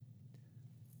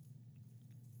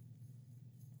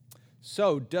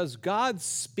So, does God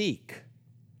speak?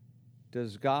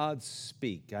 Does God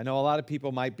speak? I know a lot of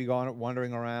people might be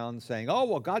wandering around saying, oh,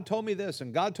 well, God told me this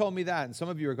and God told me that. And some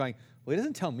of you are going, well, he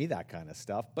doesn't tell me that kind of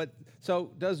stuff. But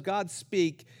so does God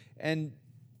speak? And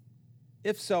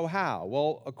if so, how?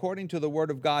 Well, according to the Word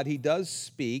of God, he does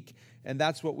speak. And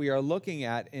that's what we are looking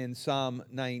at in Psalm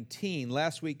 19.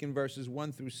 Last week in verses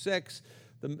 1 through 6,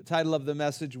 the title of the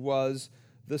message was,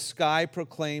 The Sky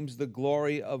Proclaims the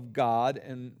Glory of God.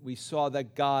 And we saw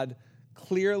that God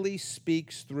clearly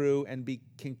speaks through and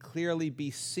can clearly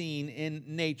be seen in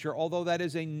nature, although that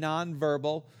is a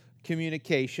nonverbal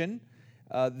communication.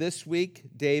 This week,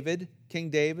 King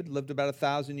David, lived about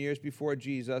 1,000 years before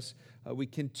Jesus. We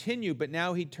continue, but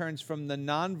now he turns from the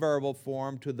nonverbal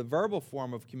form to the verbal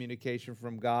form of communication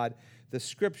from God, the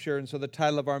Scripture. And so the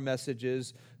title of our message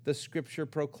is, The Scripture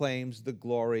Proclaims the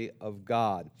Glory of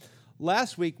God.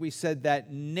 Last week we said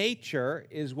that nature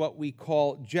is what we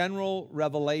call general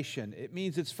revelation. It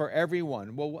means it's for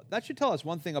everyone. Well, that should tell us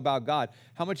one thing about God,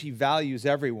 how much he values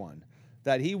everyone,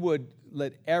 that he would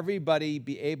let everybody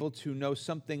be able to know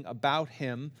something about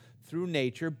him through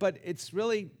nature, but it's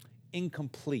really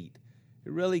incomplete.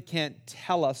 It really can't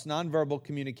tell us. Nonverbal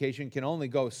communication can only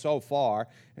go so far.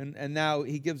 And now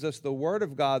he gives us the Word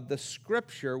of God, the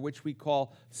Scripture, which we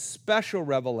call special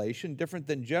revelation, different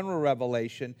than general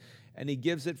revelation. And he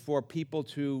gives it for people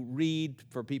to read,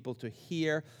 for people to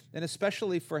hear, and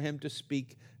especially for him to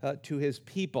speak to his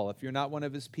people. If you're not one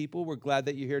of his people, we're glad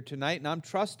that you're here tonight, and I'm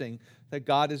trusting that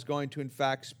God is going to, in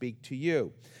fact, speak to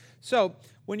you. So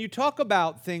when you talk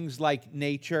about things like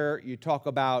nature, you talk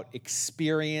about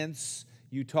experience,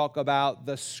 you talk about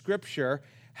the Scripture,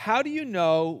 how do you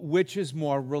know which is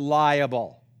more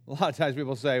reliable? A lot of times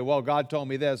people say, well, God told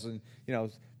me this, and,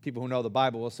 people who know the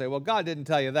Bible will say, well, God didn't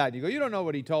tell you that. And you go, you don't know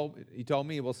what he told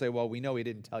me. We'll say, well, we know he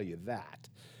didn't tell you that.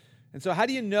 And so how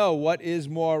do you know what is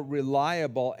more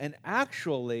reliable? And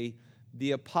actually,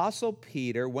 the Apostle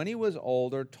Peter, when he was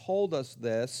older, told us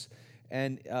this,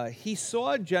 and he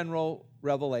saw a general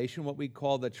revelation, what we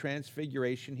call the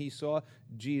transfiguration. He saw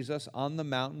Jesus on the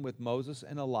mountain with Moses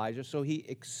and Elijah, so he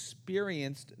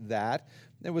experienced that.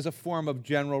 There was a form of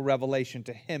general revelation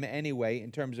to him anyway,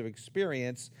 in terms of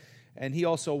experience. And he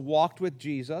also walked with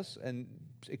Jesus and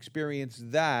experienced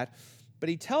that. But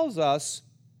he tells us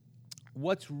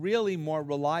what's really more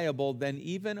reliable than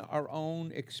even our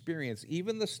own experience,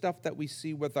 even the stuff that we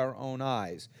see with our own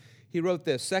eyes. He wrote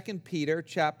this, 2 Peter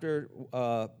chapter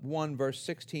 1, verse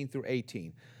 16 through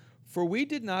 18. For we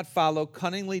did not follow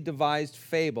cunningly devised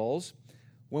fables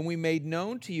when we made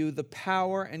known to you the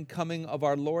power and coming of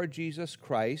our Lord Jesus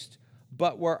Christ,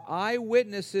 but were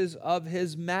eyewitnesses of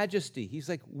his majesty. He's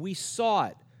like, we saw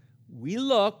it. We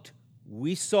looked,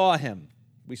 we saw him.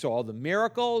 We saw all the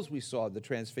miracles. We saw the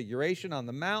transfiguration on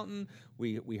the mountain.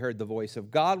 We heard the voice of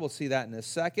God. We'll see that in a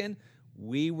second.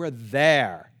 We were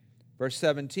there. Verse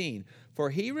 17, for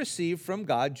he received from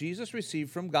God, Jesus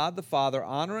received from God the Father,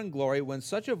 honor and glory when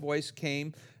such a voice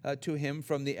came to him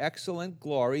from the excellent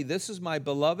glory. This is my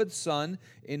beloved Son,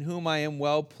 in whom I am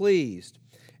well pleased.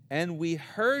 And we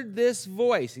heard this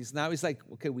voice. He's like,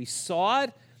 okay, we saw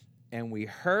it and we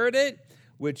heard it,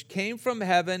 which came from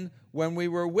heaven when we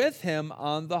were with him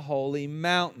on the holy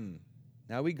mountain.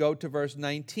 Now we go to verse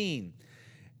 19.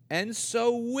 And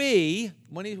so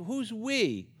who's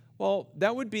we? Well,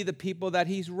 that would be the people that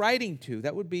he's writing to.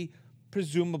 That would be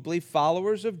presumably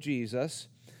followers of Jesus.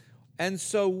 And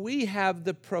so we have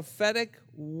the prophetic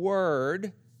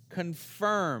word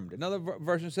confirmed. Another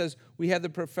version says we have the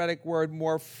prophetic word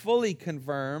more fully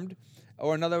confirmed,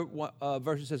 or another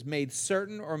version says made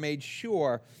certain or made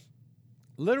sure.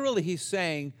 Literally, he's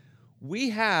saying we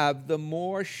have the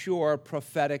more sure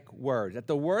prophetic word, that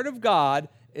the word of God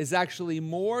is actually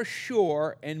more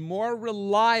sure and more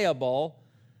reliable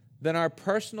than our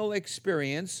personal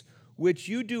experience, which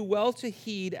you do well to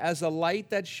heed as a light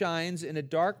that shines in a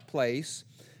dark place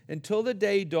until the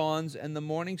day dawns and the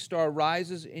morning star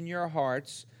rises in your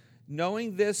hearts,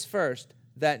 knowing this first,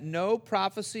 that no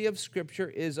prophecy of Scripture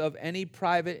is of any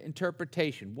private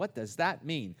interpretation. What does that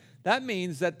mean? That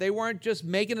means that they weren't just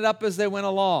making it up as they went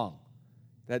along.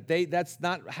 That's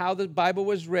not how the Bible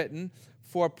was written.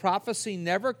 For prophecy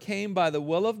never came by the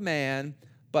will of man,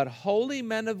 but holy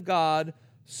men of God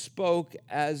spoke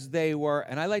as they were,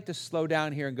 and I like to slow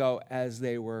down here and go, as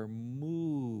they were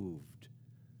moved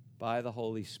by the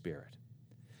Holy Spirit.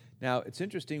 Now, it's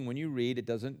interesting when you read, it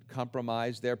doesn't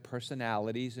compromise their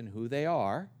personalities and who they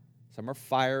are. Some are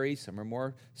fiery, some are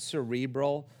more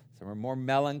cerebral, some are more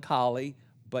melancholy,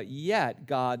 but yet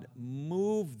God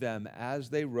moved them as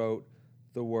they wrote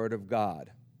the Word of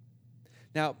God.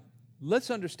 Now,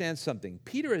 let's understand something.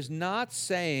 Peter is not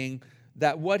saying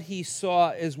that what he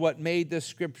saw is what made the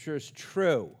Scriptures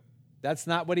true. That's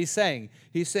not what he's saying.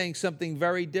 He's saying something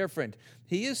very different.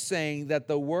 He is saying that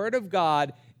the Word of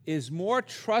God is more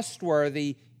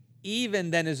trustworthy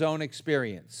even than his own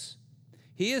experience.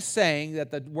 He is saying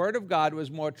that the Word of God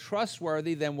was more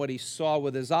trustworthy than what he saw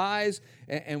with his eyes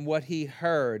and what he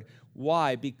heard.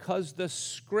 Why? Because the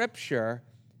Scripture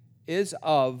is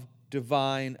of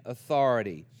divine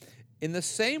authority. In the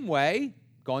same way,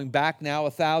 going back now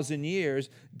 1,000 years,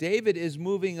 David is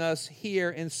moving us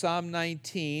here in Psalm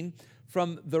 19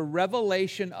 from the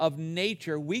revelation of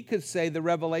nature, we could say the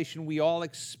revelation we all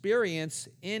experience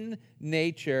in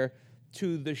nature,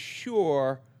 to the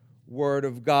sure Word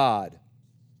of God.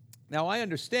 Now, I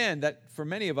understand that for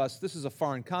many of us, this is a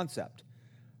foreign concept.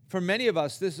 For many of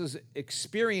us,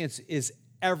 experience is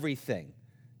everything.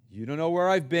 You don't know where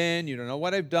I've been, you don't know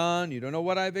what I've done, you don't know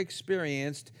what I've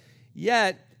experienced.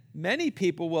 Yet, many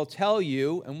people will tell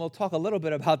you, and we'll talk a little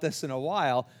bit about this in a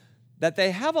while, that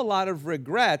they have a lot of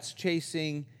regrets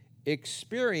chasing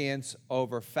experience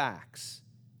over facts.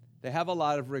 They have a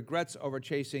lot of regrets over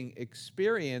chasing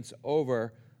experience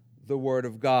over the Word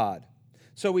of God.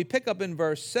 So we pick up in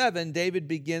verse 7, David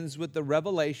begins with the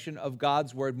revelation of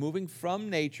God's Word, moving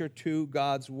from nature to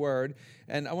God's Word.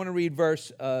 And I want to read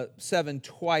verse 7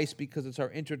 twice because it's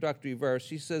our introductory verse.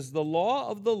 He says, "The law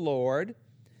of the Lord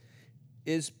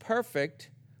is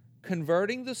perfect,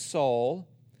 converting the soul.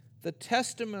 The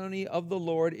testimony of the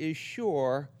Lord is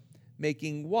sure,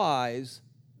 making wise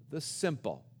the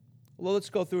simple." Well, let's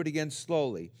go through it again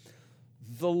slowly.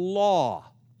 The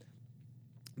law,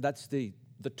 that's the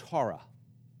Torah.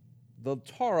 The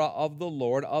Torah of the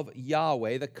Lord, of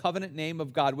Yahweh, the covenant name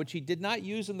of God, which he did not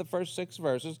use in the first 6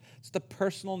 verses. It's the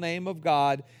personal name of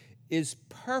God, is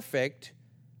perfect,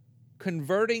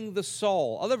 converting the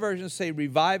soul. Other versions say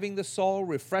reviving the soul,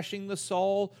 refreshing the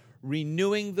soul,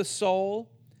 renewing the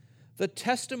soul. The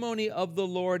testimony of the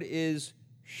Lord is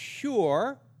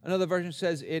sure. Another version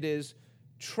says it is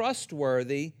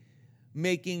trustworthy,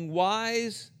 making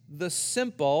wise the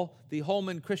simple. The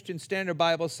Holman Christian Standard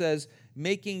Bible says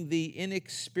making the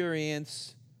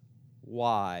inexperienced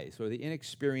wise, or the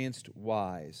inexperienced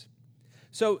wise.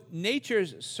 So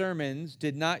nature's sermons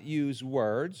did not use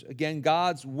words. Again,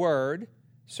 God's Word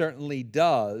certainly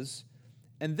does.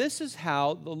 And this is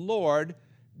how the Lord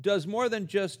does more than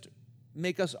just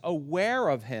make us aware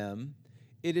of him.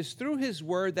 It is through his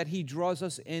Word that he draws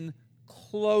us in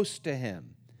close to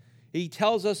him. He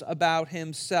tells us about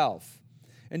himself.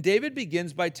 And David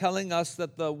begins by telling us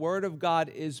that the Word of God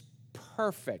is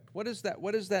perfect. What is that?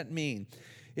 What does that mean?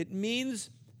 It means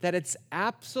that it's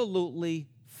absolutely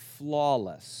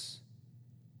flawless.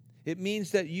 It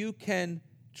means that you can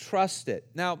trust it.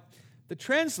 Now, the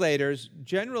translators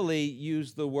generally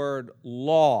use the word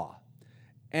law.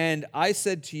 And I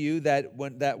said to you that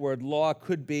when that word law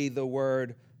could be the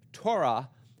word Torah,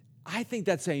 I think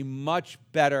that's a much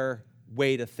better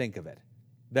way to think of it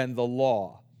than the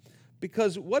law.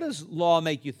 Because what does law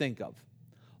make you think of?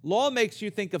 Law makes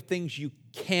you think of things you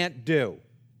can't do.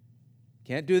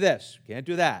 Can't do this, can't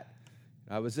do that.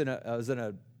 I was in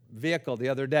a vehicle the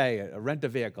other day, a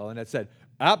rent-a-vehicle, and it said,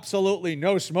 absolutely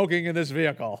no smoking in this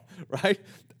vehicle, right?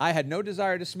 I had no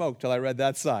desire to smoke till I read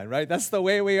that sign, right? That's the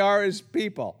way we are as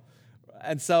people.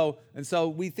 And so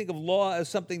we think of law as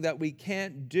something that we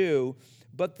can't do,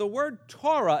 but the word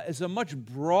Torah is a much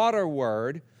broader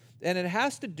word, and it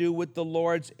has to do with the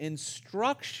Lord's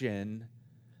instruction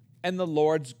and the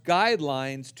Lord's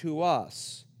guidelines to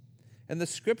us. And the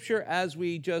Scripture, as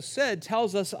we just said,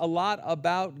 tells us a lot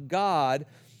about God,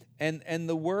 and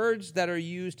the words that are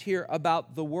used here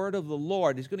about the word of the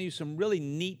Lord, he's going to use some really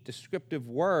neat descriptive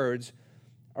words,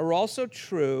 are also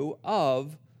true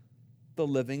of the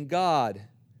living God.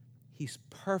 He's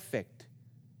perfect.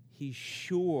 He's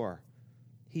sure.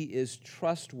 He is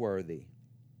trustworthy.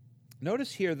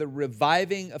 Notice here the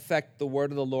reviving effect the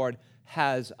word of the Lord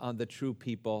has on the true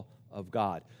people of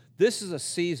God. This is a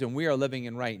season we are living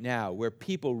in right now where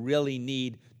people really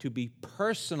need to be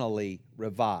personally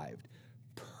revived,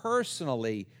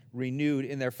 personally renewed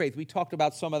in their faith. We talked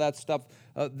about some of that stuff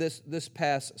this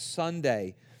past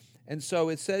Sunday. And so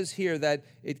it says here that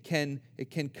it can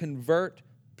convert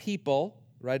people,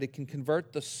 right? It can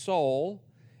convert the soul,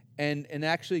 and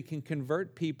actually can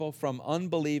convert people from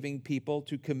unbelieving people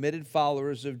to committed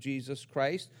followers of Jesus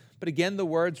Christ. But again, the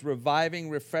words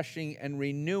reviving, refreshing, and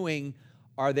renewing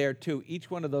are there too. Each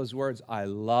one of those words I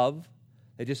love.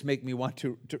 They just make me want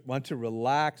to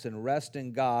relax and rest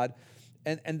in God.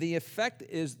 And the effect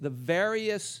is the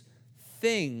various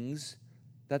things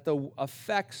that the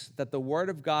effects that the Word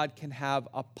of God can have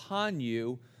upon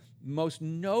you most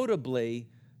notably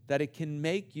that it can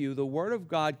make you, the Word of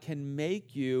God can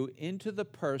make you into the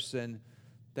person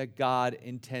that God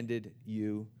intended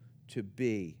you to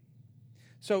be.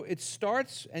 So it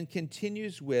starts and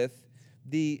continues with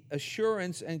the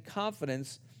assurance and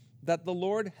confidence that the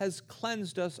Lord has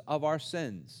cleansed us of our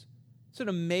sins. It's an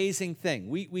amazing thing.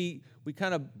 We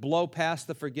kind of blow past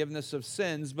the forgiveness of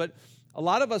sins, but a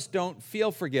lot of us don't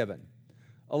feel forgiven.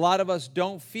 A lot of us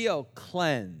don't feel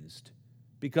cleansed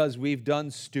because we've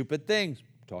done stupid things.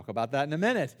 Talk about that in a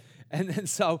minute. And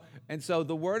so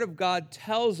the Word of God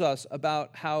tells us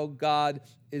about how God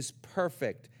is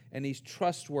perfect and He's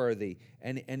trustworthy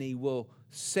and He will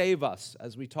save us,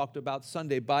 as we talked about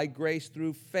Sunday, by grace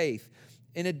through faith.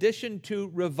 In addition to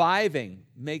reviving,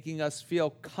 making us feel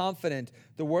confident,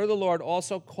 the Word of the Lord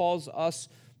also calls us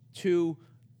to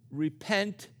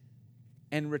repent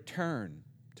and return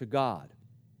to God.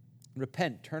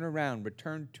 Repent, turn around,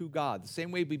 return to God. The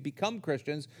same way we become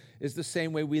Christians is the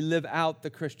same way we live out the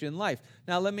Christian life.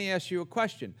 Now, let me ask you a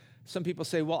question. Some people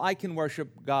say, well, I can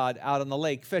worship God out on the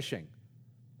lake fishing.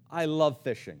 I love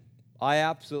fishing. I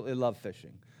absolutely love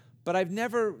fishing. But I've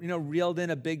never, reeled in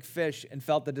a big fish and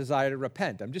felt the desire to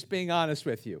repent. I'm just being honest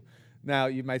with you. Now,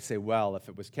 you might say, well, if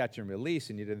it was catch and release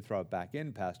and you didn't throw it back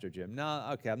in, Pastor Jim. No,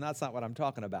 okay, that's not what I'm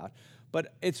talking about.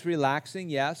 But it's relaxing,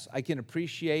 yes. I can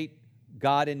appreciate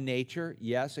God in nature,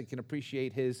 yes. I can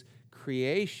appreciate His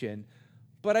creation.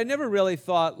 But I never really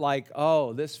thought like,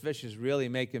 oh, this fish is really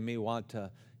making me want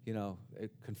to,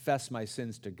 confess my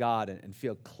sins to God and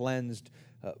feel cleansed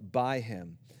by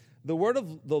Him. The word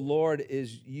of the Lord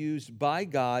is used by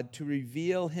God to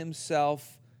reveal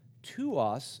Himself to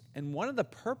us, and one of the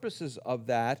purposes of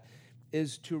that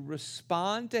is to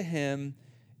respond to Him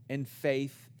in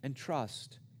faith and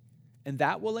trust. And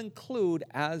that will include,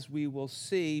 as we will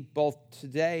see both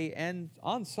today and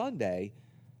on Sunday,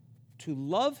 to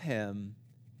love Him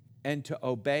and to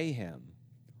obey Him.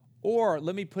 Or,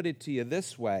 let me put it to you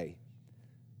this way,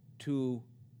 to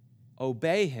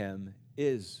obey Him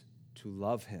is to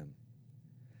love Him.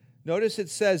 Notice it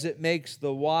says it makes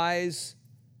the wise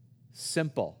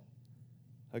simple,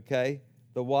 okay?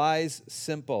 The wise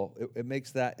simple. It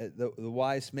makes that, the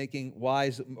wise making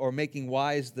wise, or making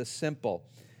wise the simple.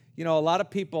 A lot of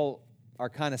people are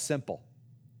kind of simple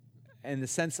in the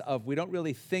sense of we don't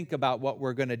really think about what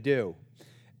we're going to do.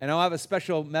 And I'll have a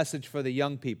special message for the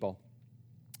young people.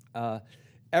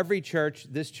 Every church,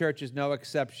 this church is no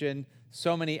exception,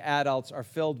 so many adults are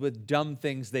filled with dumb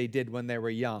things they did when they were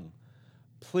young.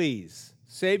 Please,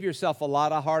 save yourself a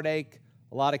lot of heartache,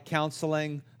 a lot of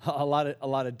counseling, a lot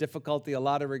of difficulty, a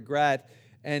lot of regret,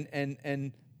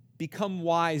 and become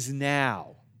wise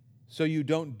now so you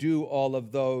don't do all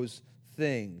of those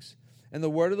things. And the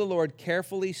word of the Lord,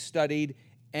 carefully studied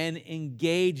and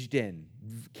engaged in,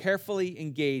 carefully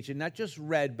engaged, and not just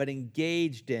read, but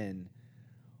engaged in,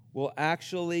 will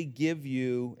actually give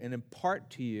you and impart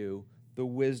to you the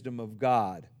wisdom of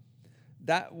God.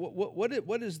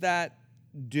 What does that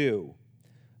do?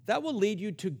 That will lead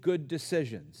you to good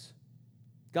decisions.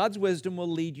 God's wisdom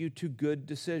will lead you to good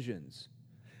decisions.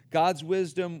 God's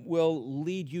wisdom will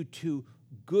lead you to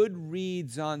good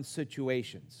reads on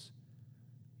situations.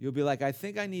 You'll be like, I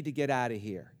think I need to get out of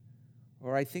here.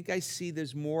 Or I think I see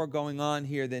there's more going on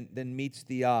here than meets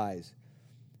the eyes.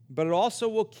 But it also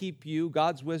will keep you,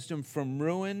 God's wisdom, from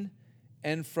ruin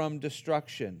and from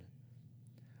destruction.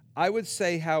 I would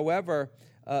say, however,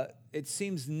 it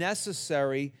seems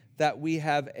necessary that we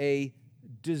have a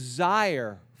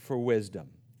desire for wisdom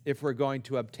if we're going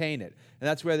to obtain it. And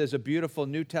that's where there's a beautiful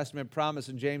New Testament promise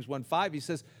in James 1:5. He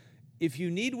says, if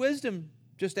you need wisdom,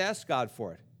 just ask God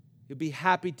for it. He'll be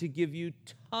happy to give you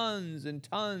tons and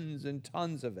tons and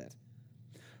tons of it.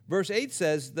 Verse 8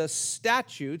 says, the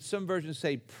statutes, some versions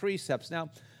say precepts. Now,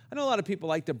 I know a lot of people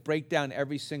like to break down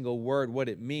every single word, what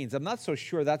it means. I'm not so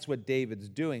sure that's what David's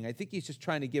doing. I think he's just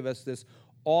trying to give us this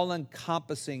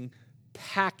all-encompassing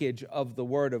package of the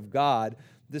Word of God.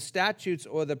 The statutes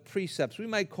or the precepts, we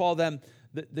might call them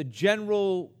the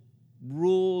general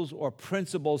rules or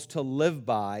principles to live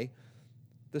by.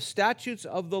 The statutes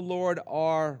of the Lord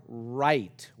are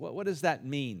right. What does that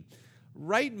mean?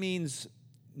 Right means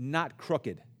not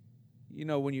crooked.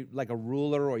 When you, like a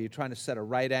ruler, or you're trying to set a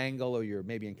right angle, or you're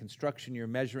maybe in construction, you're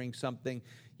measuring something,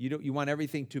 you want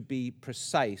everything to be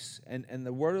precise. And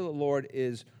the word of the Lord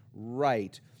is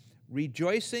right.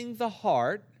 Rejoicing the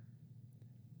heart,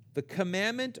 the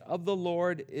commandment of the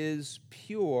Lord is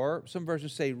pure. Some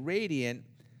versions say radiant,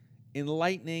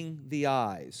 enlightening the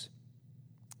eyes.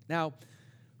 Now,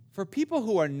 for people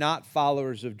who are not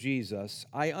followers of Jesus,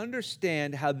 I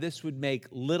understand how this would make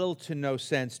little to no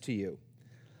sense to you.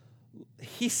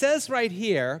 He says right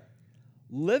here,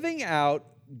 living out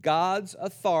God's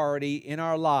authority in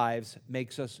our lives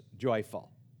makes us joyful.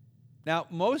 Now,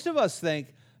 most of us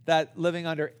think that living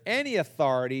under any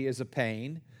authority is a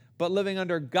pain, but living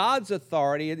under God's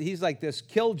authority, he's like this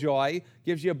killjoy,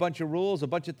 gives you a bunch of rules, a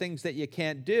bunch of things that you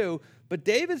can't do. But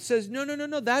David says, no,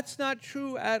 that's not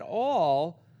true at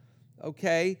all,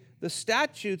 okay? The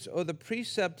statutes or the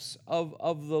precepts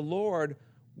of the Lord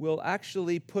will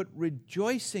actually put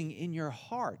rejoicing in your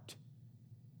heart.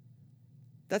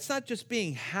 That's not just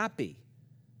being happy.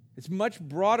 It's much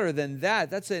broader than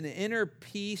that. That's an inner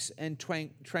peace and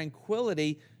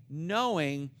tranquility,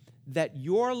 knowing that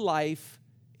your life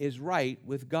is right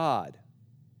with God.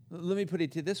 Let me put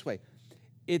it to you this way.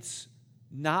 It's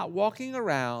not walking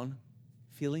around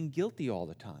feeling guilty all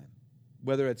the time.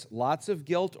 Whether it's lots of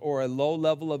guilt or a low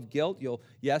level of guilt,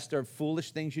 yes, there are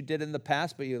foolish things you did in the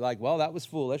past, but you're like, well, that was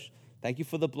foolish. Thank you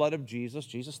for the blood of Jesus.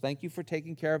 Jesus, thank you for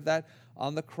taking care of that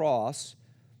on the cross.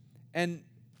 And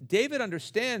David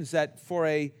understands that for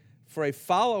a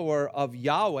follower of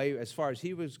Yahweh, as far as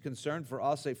he was concerned, for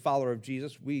us, a follower of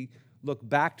Jesus, we look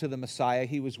back to the Messiah.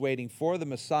 He was waiting for the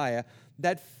Messiah.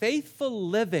 That faithful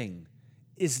living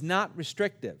is not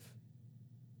restrictive.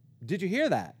 Did you hear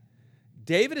that?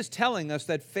 David is telling us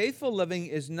that faithful living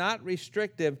is not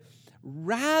restrictive.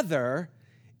 Rather,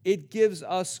 it gives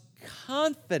us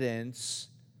confidence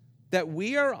that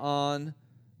we are on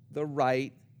the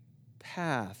right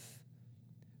path.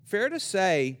 Fair to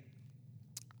say,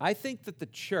 I think that the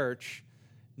church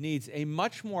needs a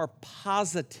much more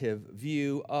positive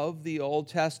view of the Old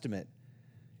Testament.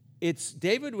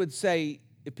 David would say,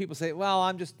 if people say, well,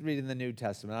 I'm just reading the New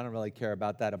Testament, I don't really care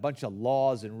about that, a bunch of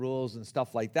laws and rules and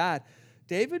stuff like that,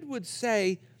 David would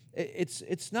say,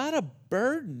 it's not a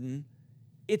burden,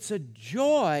 it's a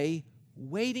joy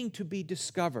waiting to be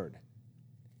discovered.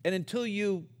 And until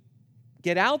you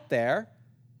get out there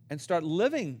and start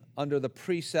living under the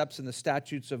precepts and the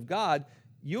statutes of God,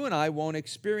 you and I won't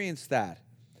experience that.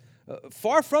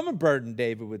 Far from a burden,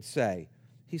 David would say.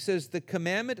 He says, the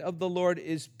commandment of the Lord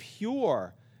is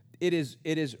pure. It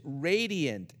is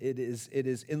radiant. It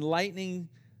is enlightening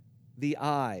the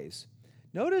eyes.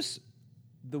 Notice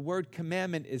the word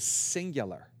commandment is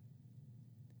singular.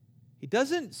 He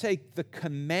doesn't say the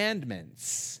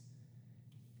commandments.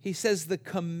 He says the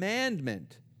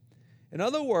commandment. In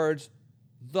other words,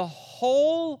 the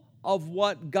whole of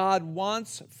what God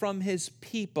wants from his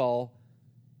people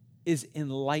is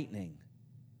enlightening,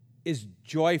 is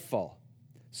joyful.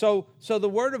 So the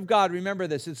word of God, remember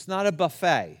this, it's not a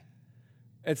buffet.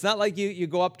 It's not like you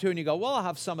go up to and you go, well, I'll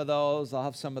have some of those, I'll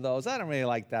have some of those. I don't really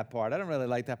like that part. I don't really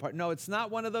like that part. No, it's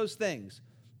not one of those things.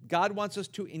 God wants us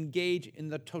to engage in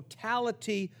the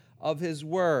totality of his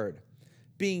word.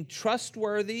 Being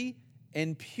trustworthy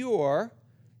and pure,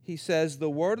 he says, the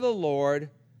word of the Lord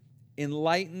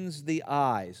enlightens the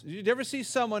eyes. Did you ever see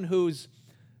someone who's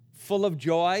full of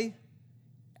joy?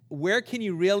 Where can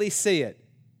you really see it?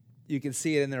 You can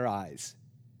see it in their eyes.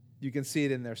 You can see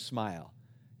it in their smile.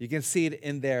 You can see it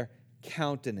in their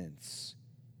countenance.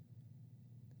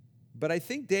 But I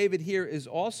think David here is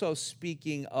also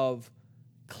speaking of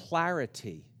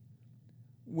clarity.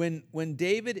 When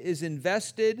David is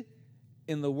invested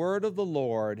in the word of the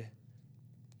Lord,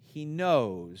 he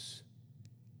knows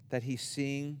that he's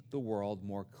seeing the world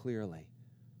more clearly.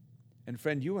 And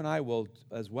friend, you and I will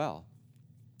as well.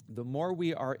 The more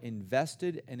we are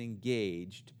invested and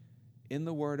engaged in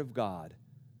the word of God,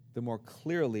 the more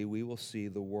clearly we will see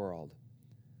the world.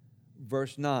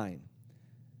 Verse 9,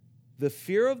 the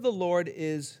fear of the Lord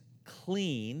is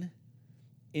clean,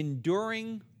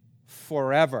 enduring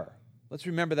forever. Let's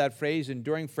remember that phrase,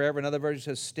 enduring forever. Another version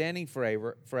says standing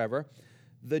forever.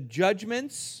 The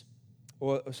judgments,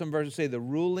 or some versions say the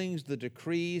rulings, the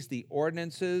decrees, the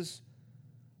ordinances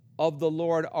of the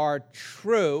Lord are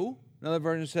true. Another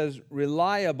version says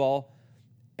reliable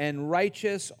and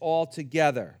righteous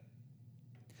altogether.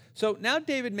 So now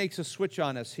David makes a switch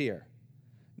on us here.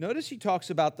 Notice he talks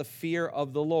about the fear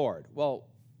of the Lord. Well,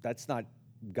 that's not,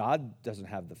 God doesn't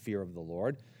have the fear of the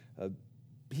Lord.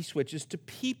 He switches to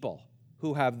people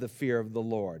who have the fear of the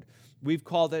Lord. We've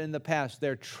called it in the past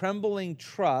their trembling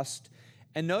trust.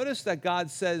 And notice that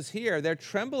God says here, their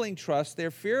trembling trust,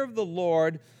 their fear of the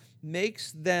Lord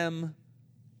makes them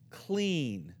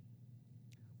clean.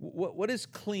 What is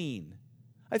clean?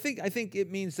 I think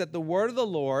it means that the word of the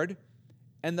Lord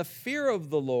and the fear of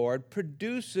the Lord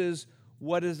produces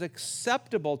what is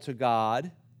acceptable to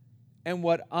God and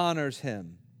what honors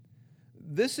him.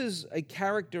 This is a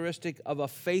characteristic of a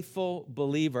faithful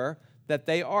believer, that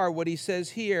they are, what he says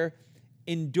here,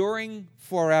 enduring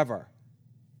forever.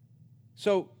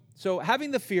 So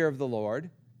having the fear of the Lord,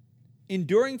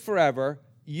 enduring forever,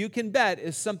 you can bet,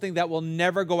 is something that will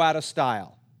never go out of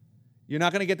style. You're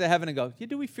not going to get to heaven and go, yeah,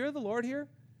 do we fear the Lord here?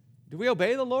 Do we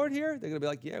obey the Lord here? They're going to be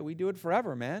like, yeah, we do it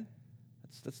forever, man.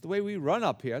 That's the way we run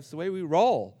up here. That's the way we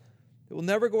roll. It will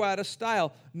never go out of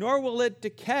style, nor will it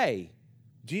decay.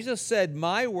 Jesus said,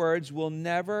 my words will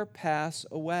never pass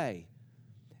away.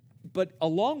 But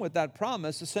along with that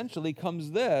promise, essentially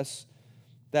comes this,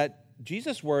 that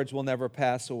Jesus' words will never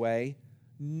pass away,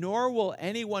 nor will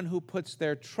anyone who puts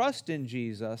their trust in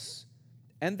Jesus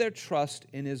and their trust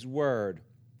in his word.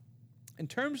 In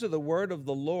terms of the word of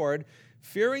the Lord,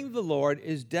 fearing the Lord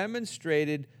is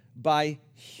demonstrated by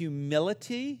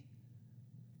humility,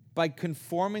 by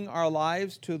conforming our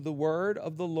lives to the word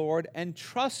of the Lord, and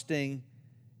trusting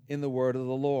in the word of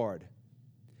the Lord.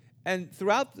 And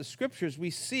throughout the scriptures, we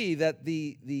see that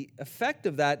the effect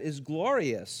of that is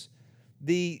glorious.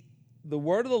 The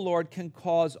word of the Lord can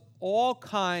cause all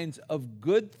kinds of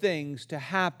good things to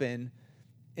happen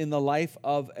in the life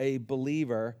of a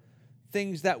believer,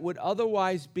 things that would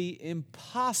otherwise be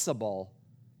impossible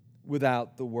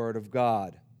without the word of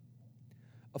God.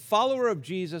 A follower of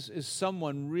Jesus is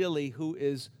someone really who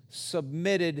is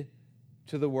submitted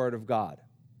to the word of God.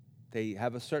 They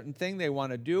have a certain thing they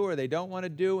want to do or they don't want to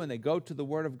do, and they go to the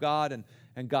word of God,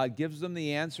 and God gives them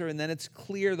the answer, and then it's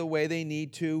clear the way they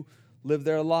need to live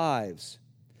their lives.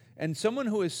 And someone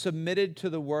who is submitted to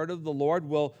the word of the Lord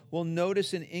will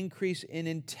notice an increase in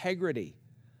integrity,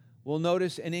 will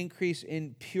notice an increase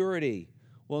in purity,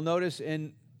 will notice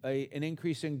an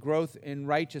increase in growth in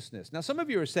righteousness. Now, some of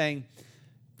you are saying,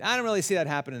 I don't really see that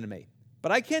happening to me.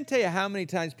 But I can't tell you how many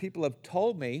times people have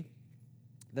told me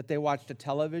that they watched a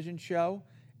television show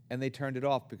and they turned it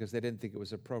off because they didn't think it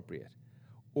was appropriate.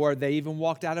 Or they even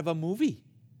walked out of a movie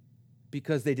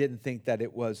because they didn't think that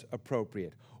it was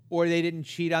appropriate. Or they didn't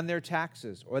cheat on their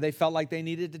taxes. Or they felt like they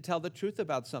needed to tell the truth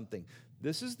about something.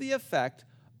 This is the effect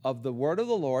of the word of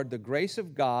the Lord, the grace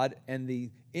of God, and the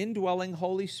indwelling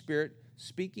Holy Spirit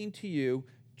speaking to you,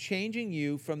 changing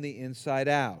you from the inside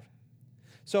out.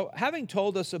 So having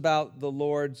told us about the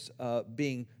Lord's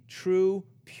being true,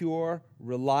 pure,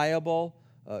 reliable,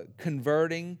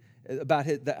 converting, about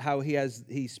how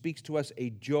he speaks to us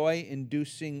a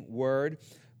joy-inducing word,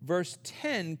 verse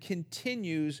 10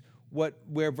 continues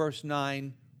where verse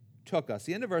 9 took us.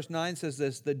 The end of verse 9 says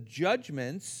this, the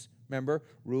judgments, remember,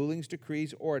 rulings,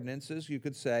 decrees, ordinances, you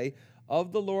could say,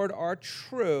 of the Lord are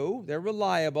true, they're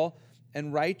reliable,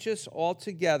 and righteous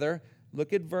altogether.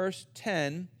 Look at verse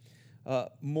 10.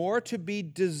 More to be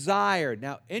desired.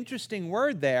 Now, interesting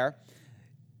word there.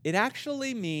 It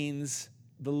actually means,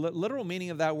 the literal meaning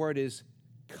of that word is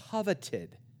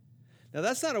coveted. Now,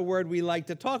 that's not a word we like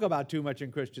to talk about too much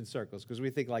in Christian circles because we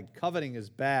think like coveting is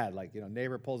bad. Like,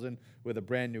 neighbor pulls in with a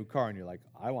brand new car and you're like,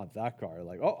 I want that car. You're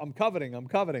like, oh, I'm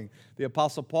coveting. The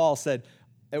Apostle Paul said,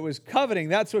 it was coveting.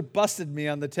 That's what busted me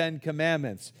on the 10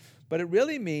 Commandments. But it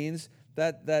really means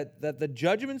that the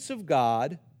judgments of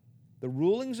God, the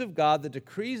rulings of God, the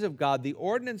decrees of God, the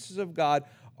ordinances of God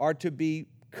are to be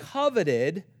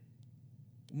coveted,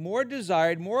 more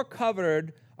desired, more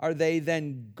coveted are they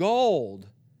than gold,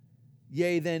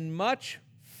 yea, than much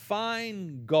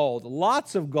fine gold,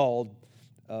 lots of gold,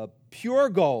 pure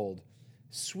gold,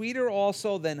 sweeter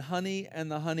also than honey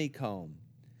and the honeycomb.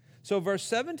 So verse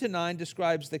 7 to 9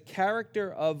 describes the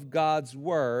character of God's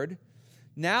word.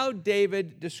 Now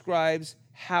David describes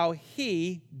how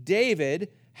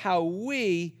how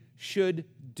we should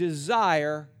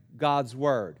desire God's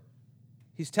word.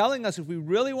 He's telling us if we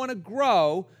really want to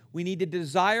grow, we need to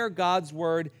desire God's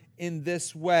word in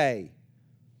this way.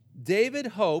 David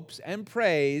hopes and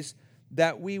prays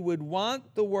that we would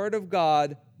want the word of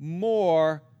God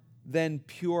more than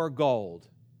pure gold.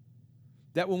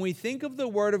 That when we think of the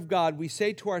word of God, we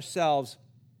say to ourselves,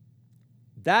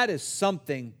 that is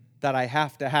something that I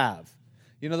have to have.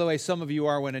 You know the way some of you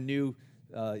are when a new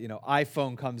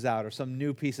iPhone comes out or some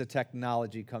new piece of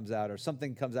technology comes out or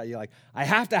something comes out, you're like, I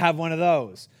have to have one of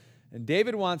those. And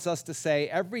David wants us to say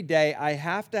every day, I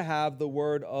have to have the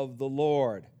word of the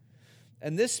Lord.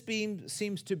 And this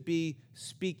seems to be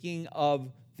speaking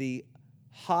of the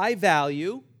high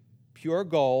value, pure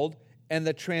gold, and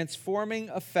the transforming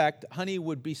effect. Honey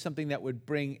would be something that would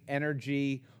bring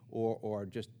energy or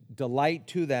just delight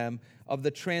to them, of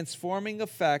the transforming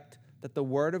effect that the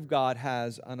Word of God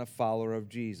has on a follower of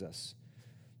Jesus.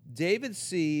 David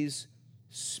sees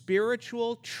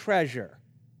spiritual treasure.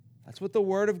 That's what the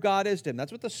Word of God is to him.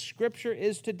 That's what the Scripture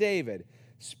is to David.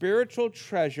 Spiritual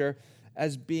treasure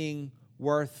as being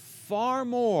worth far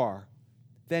more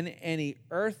than any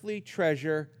earthly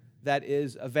treasure that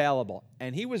is available.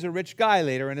 And he was a rich guy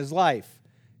later in his life.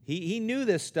 He knew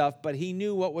this stuff, but he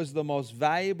knew what was the most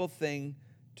valuable thing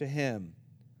to him.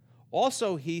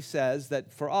 Also, he says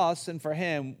that for us and for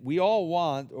him, we all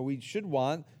want, or we should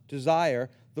want, desire,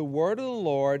 the word of the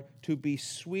Lord to be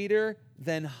sweeter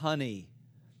than honey.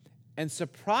 And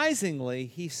surprisingly,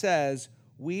 he says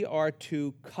we are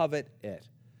to covet it.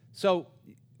 So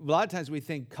a lot of times we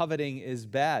think coveting is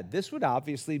bad. This would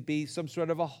obviously be some sort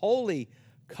of a holy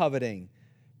coveting,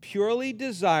 purely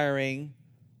desiring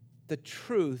the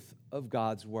truth of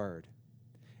God's word.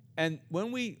 And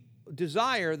when we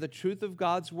desire the truth of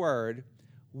God's word,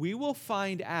 we will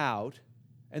find out,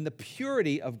 and the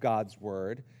purity of God's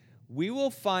word, we will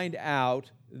find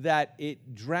out that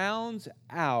it drowns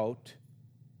out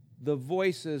the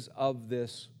voices of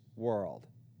this world.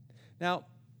 Now,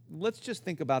 let's just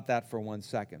think about that for 1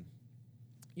 second.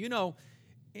 You know,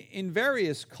 in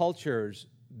various cultures,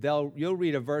 you'll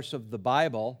read a verse of the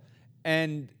Bible,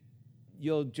 and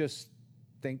you'll just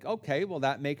think, okay, well,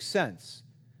 that makes sense.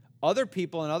 Other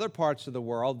people in other parts of the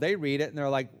world, they read it, and they're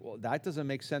like, well, that doesn't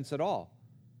make sense at all.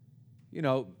 You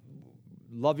know,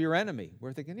 love your enemy.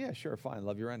 We're thinking, yeah, sure, fine,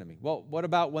 love your enemy. Well, what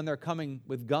about when they're coming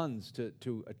with guns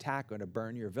to attack or to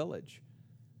burn your village?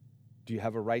 Do you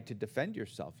have a right to defend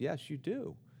yourself? Yes, you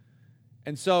do.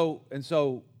 And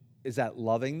so, is that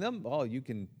loving them? Oh, you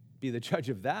can be the judge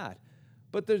of that.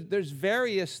 But there's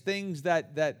various things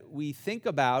that we think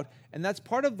about, and that's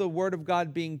part of the Word of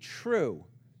God being true.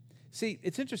 See,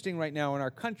 it's interesting right now in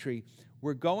our country,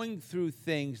 we're going through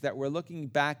things that we're looking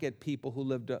back at people who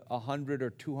lived 100 or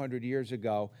 200 years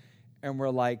ago, and we're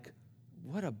like,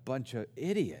 what a bunch of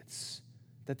idiots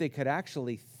that they could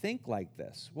actually think like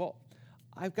this. Well,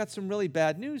 I've got some really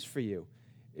bad news for you.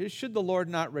 Should the Lord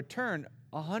not return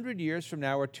 100 years from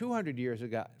now or 200 years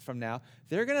from now,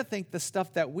 they're going to think the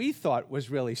stuff that we thought was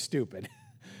really stupid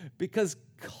because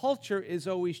culture is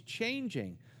always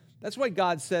changing. That's why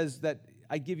God says that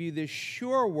I give you this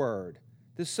sure word.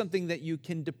 This is something that you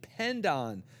can depend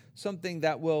on, something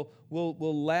that will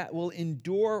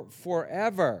endure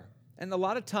forever. And a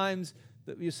lot of times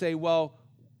you say, well,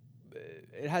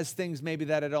 it has things maybe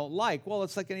that I don't like. Well,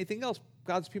 it's like anything else.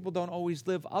 God's people don't always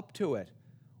live up to it,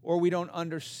 or we don't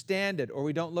understand it, or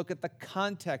we don't look at the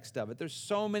context of it. There's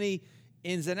so many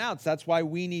ins and outs. That's why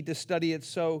we need to study it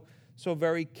so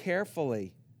very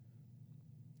carefully.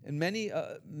 And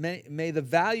may the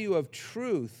value of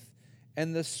truth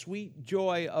and the sweet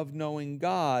joy of knowing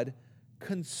God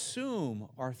consume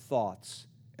our thoughts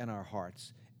and our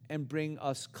hearts and bring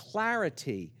us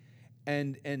clarity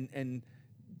and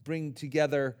bring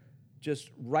together just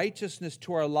righteousness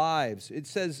to our lives. It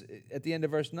says at the end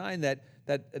of verse 9 that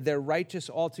they're righteous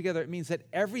altogether. It means that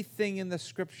everything in the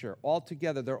Scripture,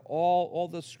 altogether, all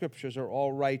the Scriptures are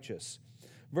all righteous.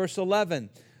 Verse 11,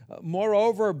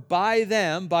 moreover, by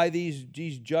them, by these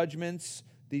judgments,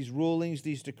 these rulings,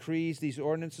 these decrees, these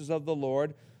ordinances of the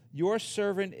Lord, your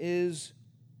servant is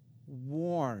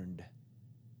warned.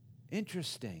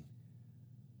 Interesting.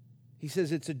 He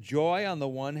says it's a joy on the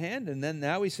one hand, and then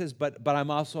now he says, but I'm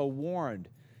also warned.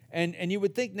 And you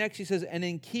would think next he says, and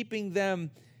in keeping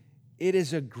them, it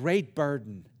is a great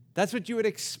burden. That's what you would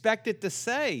expect it to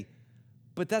say,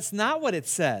 but that's not what it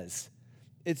says.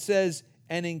 It says,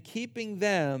 and in keeping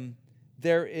them,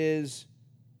 there is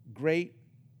great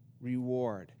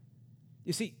reward.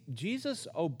 You see, Jesus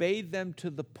obeyed them to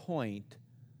the point,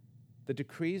 the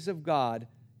decrees of God,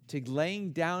 to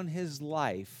laying down his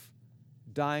life,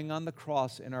 dying on the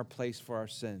cross in our place for our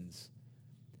sins.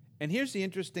 And here's the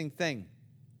interesting thing.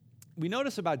 We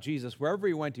notice about Jesus, wherever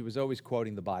he went, he was always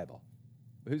quoting the Bible.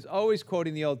 He was always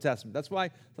quoting the Old Testament. That's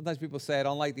why sometimes people say, I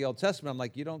don't like the Old Testament. I'm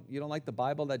like, you don't like the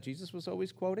Bible that Jesus was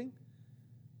always quoting?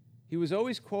 He was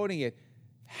always quoting it.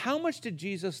 How much did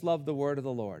Jesus love the word of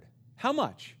the Lord? How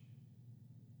much?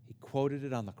 He quoted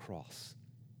it on the cross.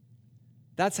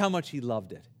 That's how much he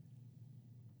loved it.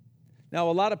 Now,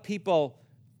 a lot of people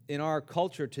in our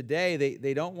culture today,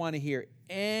 they don't want to hear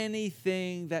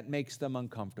anything that makes them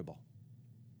uncomfortable.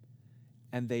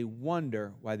 And they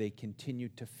wonder why they continue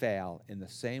to fail in the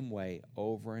same way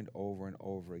over and over and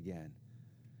over again.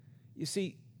 You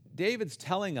see, David's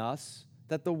telling us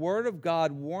that the Word of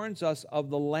God warns us of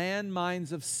the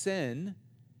landmines of sin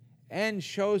and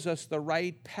shows us the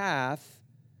right path,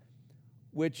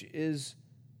 which is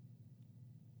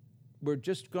we're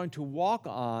just going to walk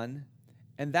on.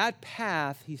 And that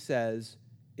path, he says,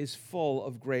 is full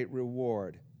of great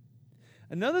reward.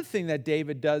 Another thing that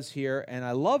David does here, and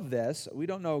I love this, we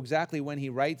don't know exactly when he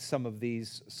writes some of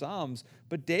these Psalms,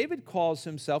 but David calls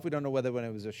himself, we don't know whether when he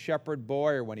was a shepherd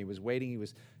boy or when he was waiting,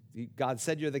 God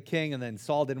said you're the king, and then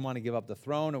Saul didn't want to give up the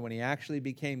throne, or when he actually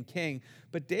became king.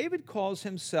 But David calls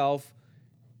himself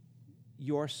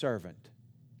your servant.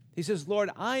 He says, Lord,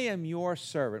 I am your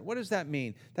servant. What does that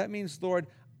mean? That means, Lord,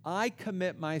 I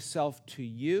commit myself to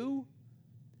you.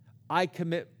 I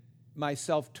commit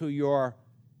myself to your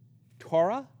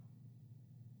Torah,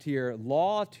 to your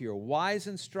law, to your wise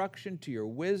instruction, to your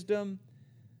wisdom.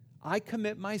 I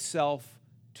commit myself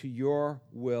to your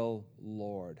will,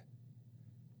 Lord.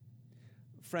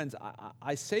 Friends,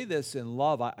 I say this in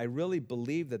love. I really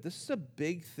believe that this is a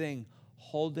big thing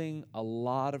holding a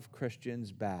lot of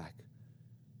Christians back.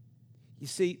 You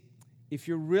see, if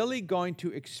you're really going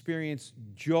to experience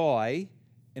joy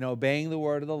in obeying the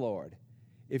word of the Lord,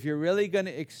 if you're really going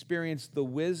to experience the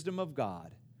wisdom of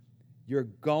God, you're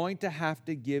going to have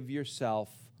to give yourself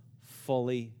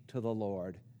fully to the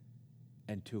Lord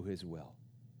and to His will.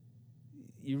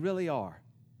 You really are.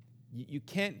 You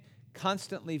can't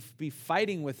constantly be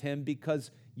fighting with Him because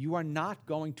you are not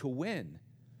going to win.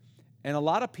 And a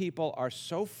lot of people are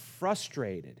so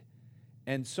frustrated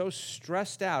and so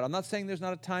stressed out. I'm not saying there's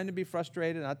not a time to be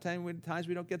frustrated, not saying times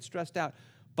we don't get stressed out,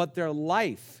 but their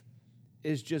life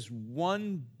is just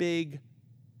one big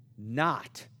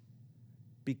knot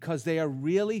because they are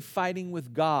really fighting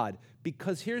with God.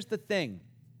 Because here's the thing.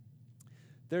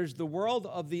 There's the world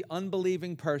of the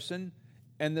unbelieving person,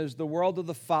 and there's the world of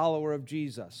the follower of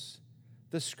Jesus.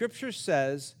 The Scripture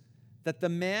says that the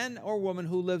man or woman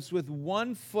who lives with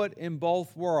one foot in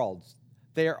both worlds,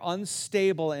 they are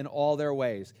unstable in all their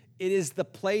ways. It is the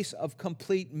place of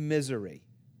complete misery.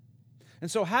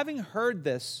 And so having heard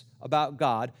this about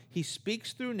God, He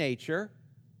speaks through nature.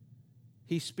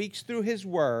 He speaks through His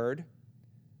Word.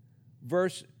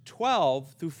 Verse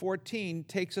 12 through 14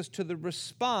 takes us to the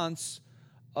response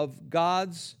of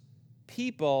God's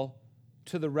people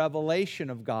to the revelation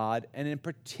of God, and in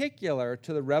particular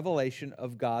to the revelation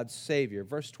of God's Savior.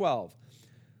 Verse 12,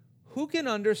 who can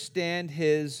understand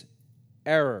His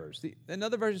errors?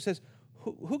 Another version says,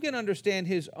 who can understand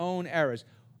his own errors?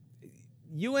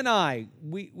 You and I,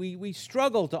 we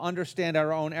struggle to understand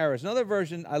our own errors. Another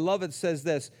version, I love it, says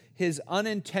this, His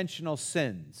unintentional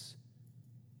sins.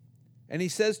 And he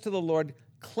says to the Lord,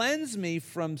 cleanse me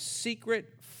from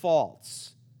secret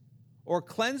faults, or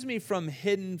cleanse me from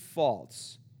hidden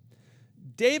faults.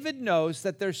 David knows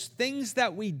that there's things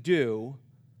that we do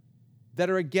that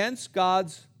are against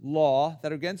God's law,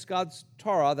 that are against God's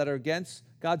Torah, that are against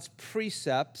God's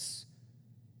precepts,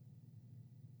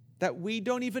 that we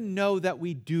don't even know that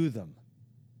we do them.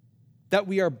 That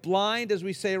we are blind, as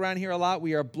we say around here a lot,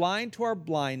 we are blind to our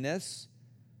blindness,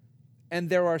 and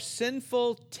there are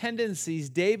sinful tendencies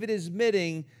David is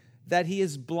admitting that he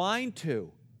is blind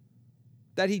to,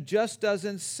 that he just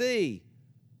doesn't see.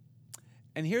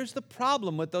 And here's the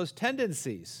problem with those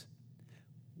tendencies.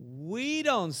 We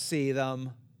don't see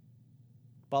them,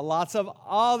 but lots of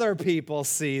other people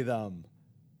see them.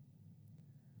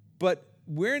 But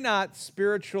we're not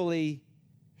spiritually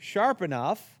sharp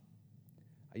enough.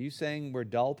 Are you saying we're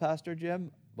dull, Pastor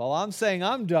Jim? Well, I'm saying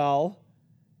I'm dull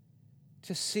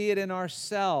to see it in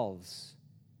ourselves.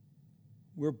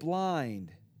 We're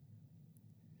blind.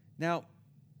 Now,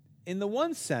 in the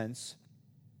one sense,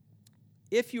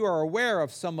 if you are aware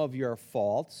of some of your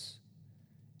faults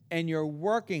and you're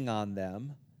working on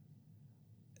them,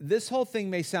 this whole thing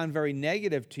may sound very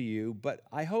negative to you, but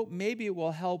I hope maybe it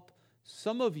will help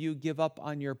some of you give up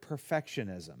on your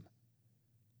perfectionism.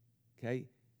 Okay?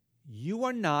 You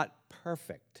are not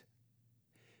perfect.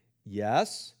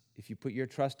 Yes, if you put your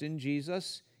trust in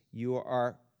Jesus, you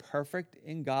are perfect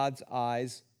in God's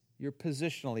eyes. You're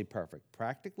positionally perfect.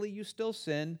 Practically, you still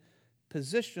sin.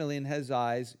 Positionally, in His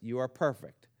eyes, you are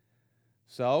perfect.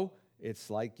 So, it's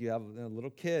like you have a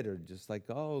little kid, or just like,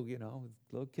 oh,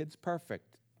 little kid's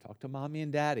perfect. Talk to mommy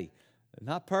and daddy. They're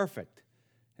not perfect.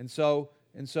 And so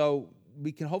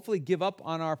we can hopefully give up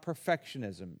on our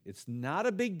perfectionism. It's not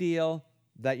a big deal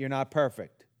that you're not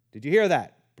perfect. Did you hear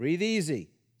that? Breathe easy.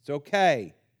 It's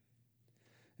okay.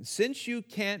 And since you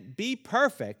can't be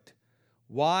perfect,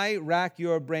 why rack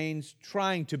your brains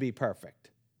trying to be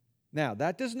perfect? Now,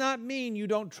 that does not mean you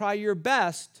don't try your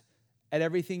best at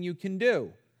everything you can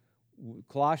do.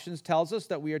 Colossians tells us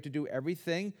that we are to do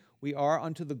everything we are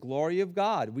unto the glory of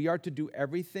God. We are to do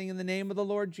everything in the name of the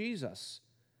Lord Jesus.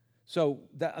 So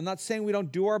I'm not saying we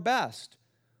don't do our best,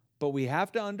 but we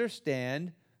have to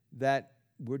understand that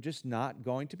we're just not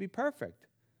going to be perfect.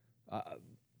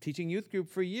 Teaching youth group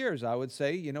for years, I would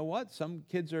say, you know what? Some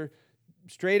kids are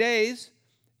straight A's,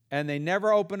 and they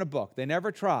never open a book. They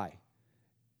never try.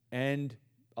 And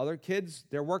other kids,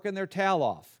 they're working their tail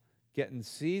off, getting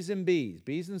C's and B's,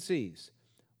 B's and C's.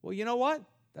 Well, you know what?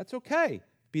 That's okay.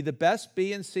 Be the best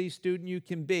B and C student you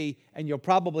can be, and you'll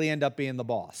probably end up being the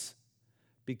boss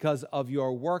because of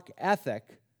your work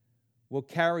ethic will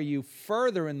carry you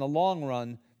further in the long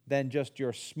run than just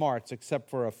your smarts, except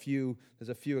for there's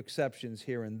a few exceptions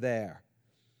here and there.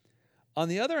 On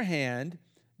the other hand,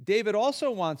 David also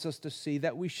wants us to see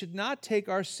that we should not take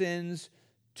our sins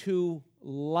too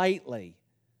lightly.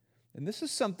 And this is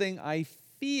something I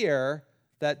fear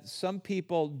that some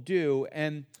people do,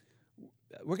 and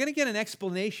we're going to get an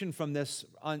explanation from this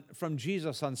from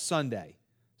Jesus on Sunday.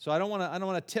 So I don't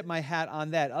want to tip my hat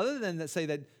on that, other than to say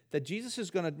that Jesus is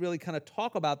going to really kind of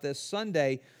talk about this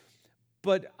Sunday.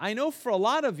 But I know for a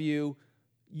lot of you,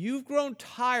 you've grown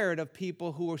tired of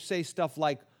people who say stuff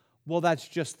like, well, that's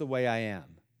just the way I am.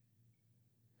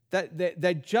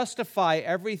 That justify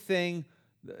everything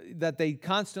that they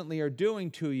constantly are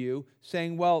doing to you,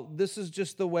 saying, well, this is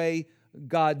just the way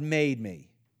God made me.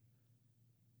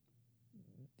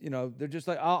 You know, they're just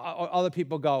like, other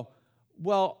people go,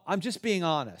 well, I'm just being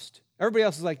honest. Everybody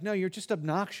else is like, no, you're just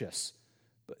obnoxious.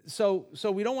 So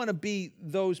we don't want to be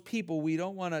those people. We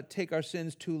don't want to take our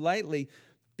sins too lightly,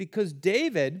 because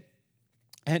David,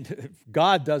 and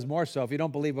God does more so. If you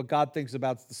don't believe what God thinks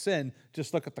about the sin,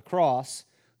 just look at the cross.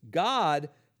 David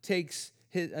takes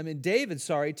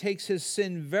his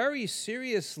sin very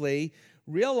seriously,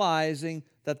 realizing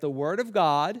that the Word of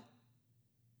God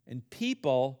and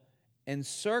people and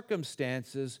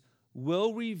circumstances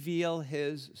will reveal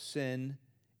his sin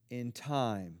in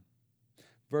time.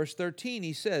 Verse 13,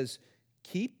 he says,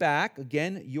 keep back,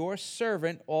 again, your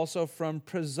servant also from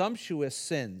presumptuous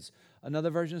sins. Another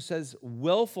version says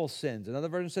willful sins. Another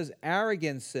version says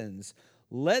arrogant sins.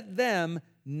 Let them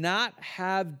not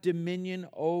have dominion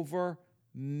over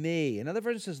me. Another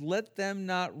version says, let them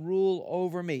not rule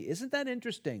over me. Isn't that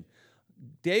interesting?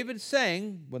 David's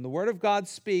saying, when the Word of God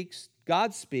speaks,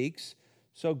 God speaks.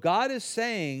 So God is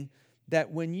saying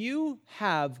that when you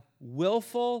have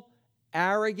willful,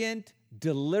 arrogant,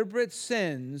 deliberate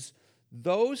sins,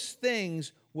 those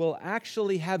things will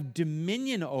actually have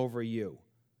dominion over you.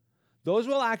 Those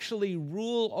will actually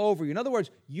rule over you. In other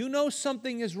words, you know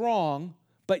something is wrong,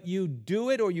 but you do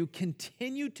it, or you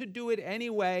continue to do it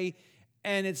anyway,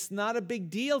 and it's not a big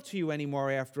deal to you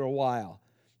anymore after a while.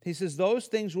 He says those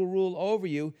things will rule over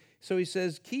you. So he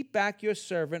says, keep back your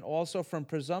servant also from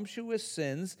presumptuous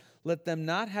sins. Let them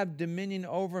not have dominion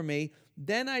over me.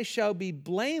 Then I shall be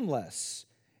blameless,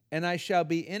 and I shall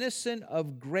be innocent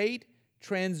of great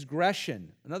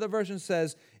transgression. Another version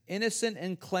says, innocent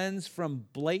and cleansed from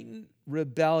blatant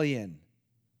rebellion.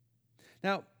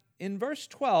 Now, in verse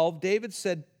 12, David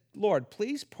said, Lord,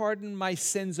 please pardon my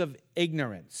sins of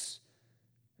ignorance.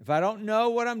 If I don't know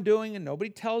what I'm doing and nobody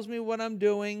tells me what I'm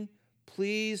doing,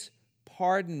 please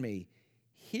pardon me.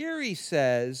 Here he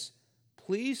says,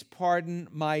 please pardon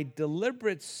my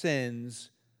deliberate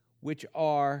sins, which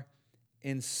are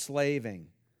enslaving.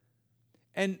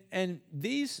 And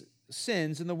these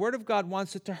sins, and the Word of God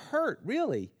wants it to hurt,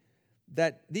 really,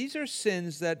 that these are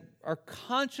sins that are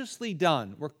consciously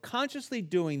done. We're consciously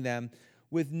doing them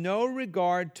with no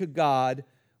regard to God,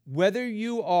 whether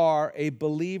you are a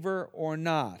believer or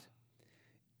not.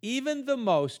 Even the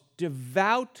most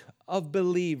devout of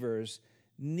believers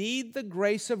need the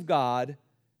grace of God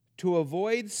to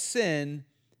avoid sin,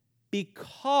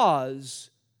 because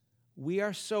we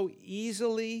are so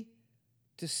easily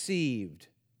deceived.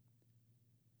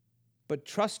 But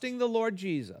trusting the Lord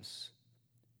Jesus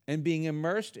and being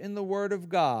immersed in the Word of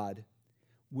God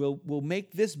will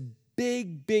make this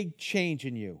big change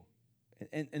in you.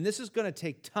 And this is going to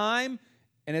take time,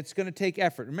 and it's going to take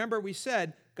effort. Remember, we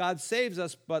said God saves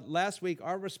us, but last week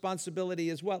our responsibility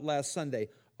is what last Sunday?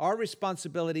 Our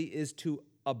responsibility is to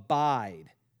abide.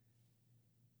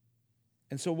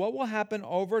 And so what will happen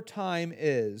over time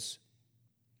is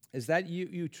that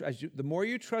the more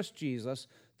you trust Jesus,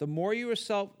 the more you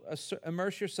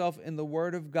immerse yourself in the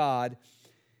Word of God,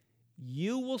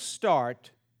 you will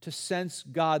start to sense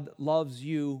God loves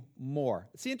you more.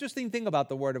 It's the interesting thing about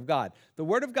the Word of God. The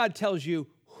Word of God tells you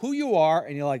who you are,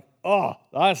 and you're like, oh,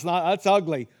 that's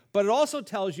ugly. But it also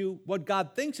tells you what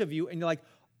God thinks of you, and you're like,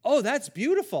 oh, that's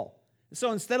beautiful.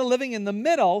 So instead of living in the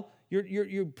middle,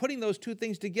 you're putting those two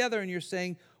things together, and you're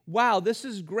saying, wow, this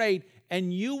is great,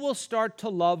 and you will start to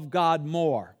love God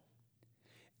more.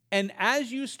 And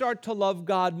as you start to love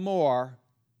God more,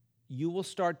 you will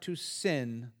start to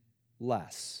sin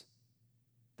less.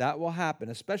 That will happen,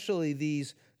 especially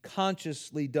these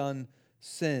consciously done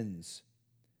sins.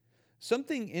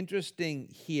 Something interesting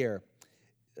here.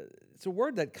 It's a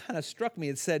word that kind of struck me.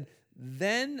 It said,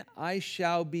 then I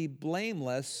shall be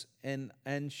blameless and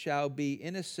shall be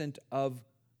innocent of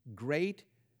great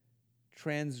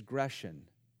transgression.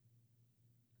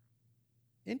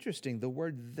 Interesting, the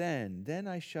word then. Then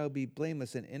I shall be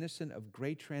blameless and innocent of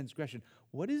great transgression.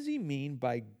 What does he mean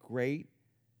by great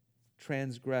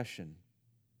transgression?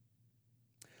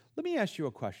 Let me ask you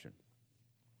a question.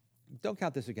 Don't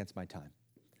count this against my time.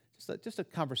 Just a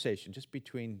conversation, just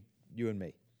between you and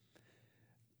me.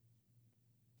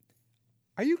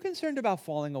 Are you concerned about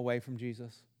falling away from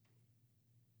Jesus?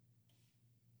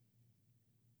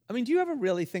 I mean, do you ever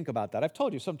really think about that? I've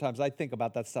told you sometimes I think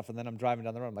about that stuff and then I'm driving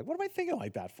down the road. I'm like, what am I thinking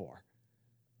like that for?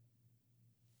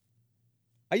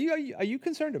 Are you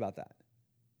concerned about that?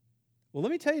 Well,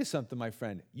 let me tell you something, my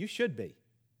friend. You should be.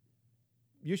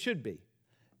 You should be.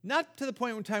 Not to the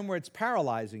point in time where it's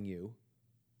paralyzing you,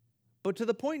 but to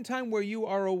the point in time where you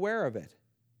are aware of it.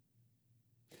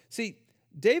 See,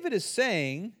 David is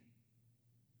saying,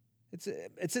 it's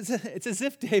as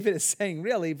if David is saying,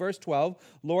 really, verse 12,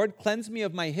 Lord, cleanse me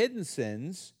of my hidden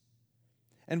sins.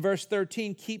 And verse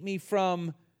 13, keep me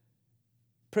from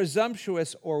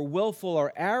presumptuous or willful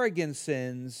or arrogant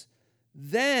sins.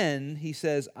 Then, he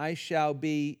says, I shall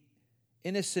be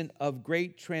innocent of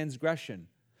great transgression.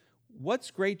 What's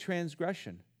great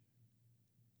transgression?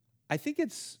 I think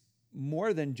it's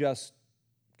more than just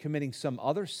committing some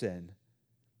other sin.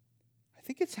 I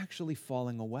think it's actually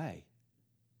falling away.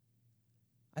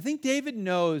 I think David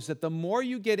knows that the more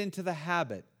you get into the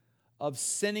habit of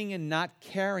sinning and not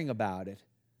caring about it,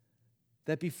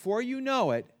 that before you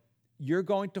know it, you're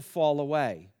going to fall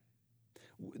away.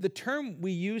 The term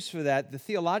we use for that, the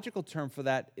theological term for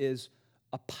that, is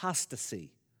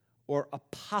apostasy or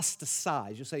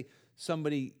apostatize. You say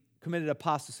somebody committed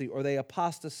apostasy or they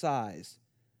apostatized.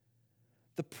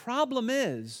 The problem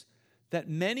is that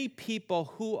many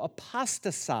people who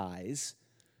apostatize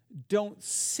don't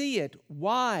see it.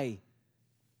 Why?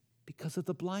 Because of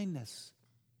the blindness.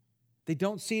 They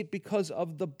don't see it because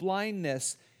of the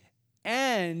blindness.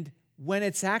 And when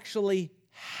it's actually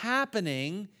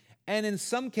happening, and in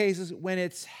some cases, when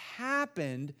it's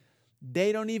happened,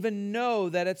 they don't even know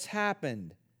that it's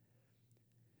happened.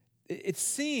 It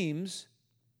seems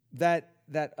that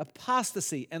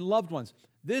apostasy and loved ones,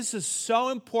 this is so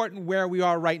important where we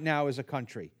are right now as a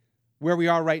country, where we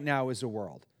are right now as a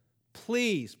world.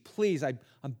 Please,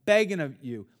 I'm begging of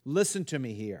you, listen to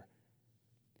me here.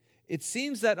 It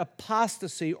seems that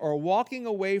apostasy or walking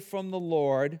away from the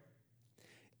Lord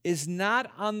is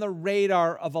not on the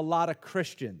radar of a lot of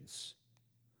Christians.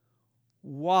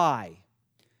 Why?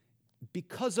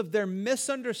 Because of their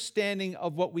misunderstanding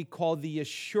of what we call the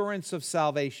assurance of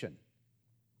salvation.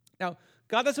 Now,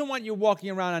 God doesn't want you walking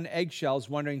around on eggshells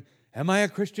wondering, am I a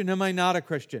Christian, am I not a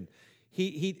Christian?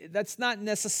 That's not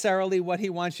necessarily what he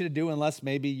wants you to do unless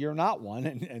maybe you're not one,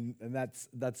 and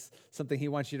that's something he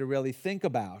wants you to really think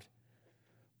about.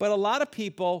 But a lot of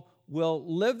people will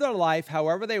live their life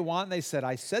however they want. And they said,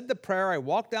 I said the prayer, I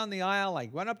walked down the aisle, I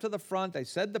went up to the front, I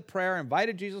said the prayer,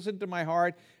 invited Jesus into my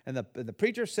heart, and the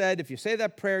preacher said, if you say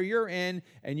that prayer, you're in,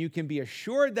 and you can be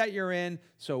assured that you're in.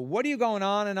 So what are you going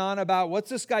on and on about? What's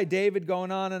this guy David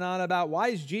going on and on about? Why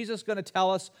is Jesus going to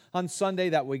tell us on Sunday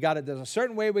that there's a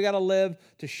certain way we got to live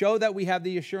to show that we have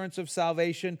the assurance of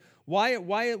salvation?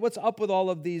 What's up with all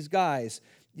of these guys?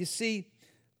 You see,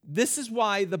 this is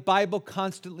why the Bible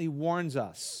constantly warns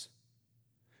us.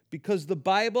 Because the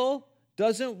Bible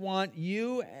doesn't want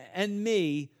you and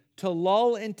me to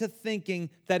lull into thinking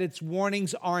that its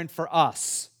warnings aren't for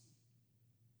us.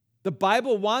 The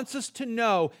Bible wants us to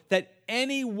know that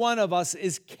any one of us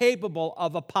is capable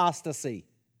of apostasy.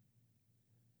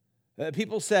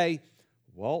 People say,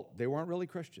 well, they weren't really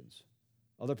Christians.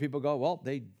 Other people go, well,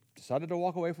 they decided to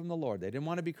walk away from the Lord. They didn't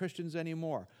want to be Christians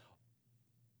anymore.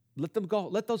 Let them go.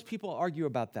 Let those people argue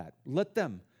about that. Let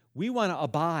them. We want to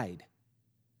abide.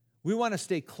 We want to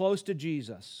stay close to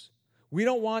Jesus. We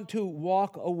don't want to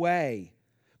walk away.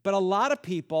 But a lot of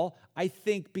people, I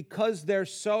think, because they're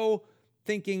so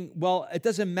thinking, well, it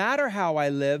doesn't matter how I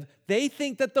live, they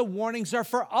think that the warnings are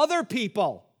for other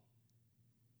people.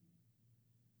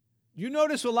 You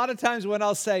notice a lot of times when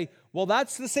I'll say, well,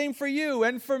 that's the same for you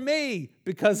and for me,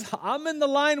 because I'm in the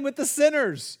line with the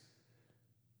sinners.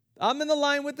 I'm in the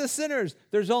line with the sinners.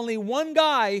 There's only one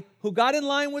guy who got in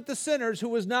line with the sinners who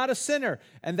was not a sinner.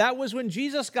 And that was when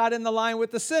Jesus got in the line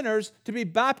with the sinners to be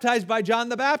baptized by John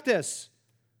the Baptist.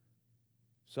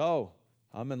 So,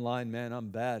 I'm in line, man. I'm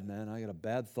bad, man. I got a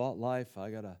bad thought life.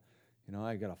 I got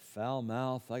a foul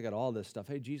mouth. I got all this stuff.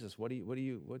 Hey, Jesus,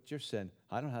 what's your sin?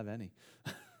 I don't have any.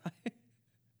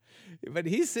 But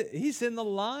he's in the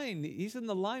line. He's in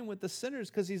the line with the sinners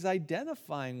because he's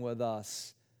identifying with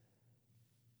us.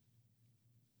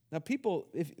 Now, people,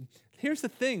 here's the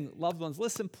thing, loved ones.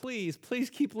 Listen, please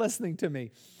keep listening to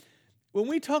me. When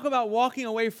we talk about walking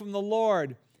away from the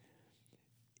Lord,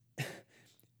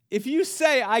 if you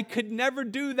say, I could never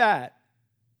do that,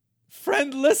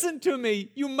 Friend, listen to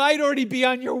me. You might already be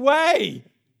on your way.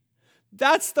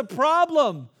 That's the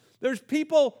problem. There's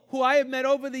people who I have met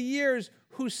over the years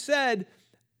who said,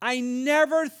 I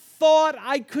never thought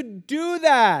I could do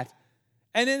that.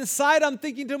 And inside I'm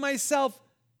thinking to myself,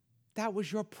 that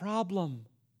was your problem.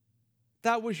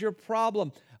 That was your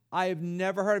problem. I have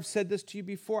never heard, I've said this to you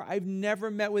before, I've never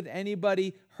met with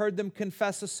anybody, heard them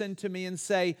confess a sin to me and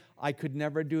say, I could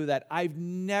never do that. I've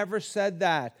never said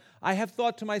that. I have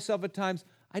thought to myself at times,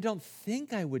 I don't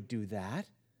think I would do that.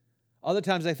 Other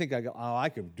times I think, I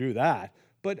could do that.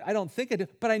 But I don't think I do.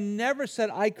 But I never said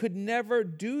I could never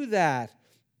do that.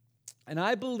 And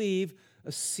I believe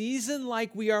a season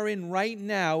like we are in right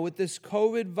now with this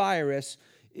COVID virus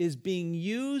is being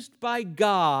used by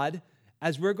God,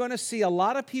 as we're going to see a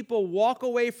lot of people walk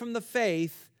away from the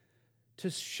faith, to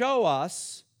show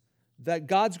us that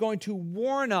God's going to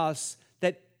warn us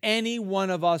that any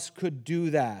one of us could do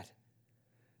that.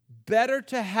 Better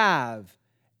to have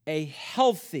a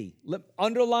healthy,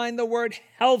 underline the word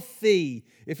healthy,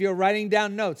 if you're writing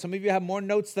down notes. Some of you have more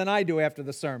notes than I do after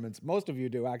the sermons. Most of you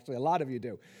do, actually. A lot of you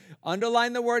do.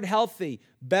 Underline the word healthy.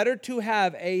 Better to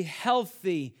have a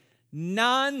healthy,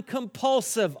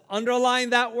 non-compulsive, underline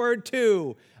that word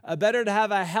too. Better to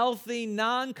have a healthy,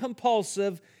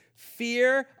 non-compulsive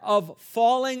fear of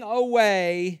falling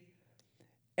away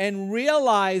and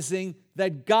realizing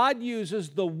that God uses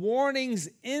the warnings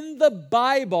in the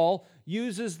Bible,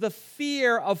 uses the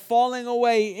fear of falling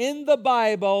away in the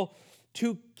Bible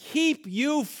to keep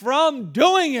you from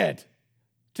doing it,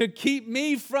 to keep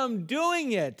me from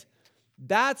doing it.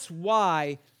 That's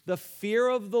why the fear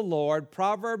of the Lord,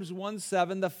 Proverbs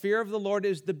 1:7, the fear of the Lord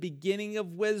is the beginning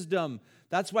of wisdom.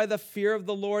 That's why the fear of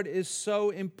the Lord is so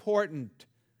important.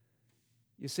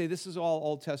 You say, this is all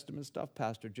Old Testament stuff,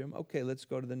 Pastor Jim. Okay, let's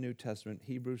go to the New Testament,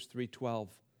 Hebrews 3:12.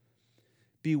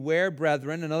 Beware,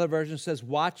 brethren, another version says,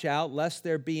 watch out, lest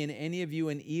there be in any of you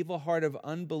an evil heart of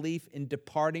unbelief in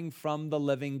departing from the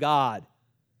living God.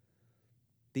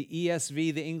 The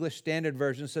ESV, the English Standard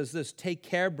Version, says this, take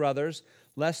care, brothers,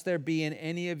 lest there be in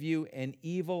any of you an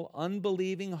evil,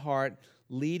 unbelieving heart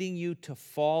leading you to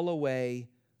fall away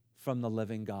from the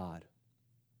living God.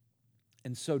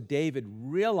 And so David,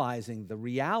 realizing the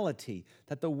reality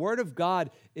that the Word of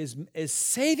God is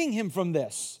saving him from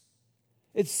this.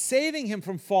 It's saving him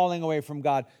from falling away from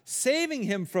God, saving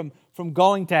him from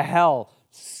going to hell,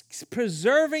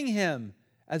 preserving him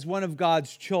as one of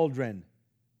God's children.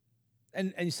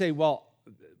 And you say, well,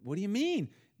 what do you mean?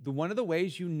 One of the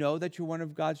ways you know that you're one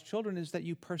of God's children is that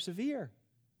you persevere,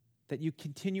 that you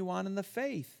continue on in the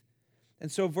faith. And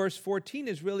so verse 14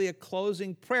 is really a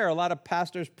closing prayer. A lot of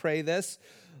pastors pray this.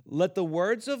 Let the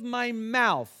words of my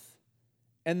mouth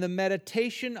and the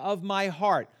meditation of my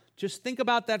heart. Just think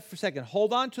about that for a second.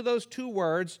 Hold on to those two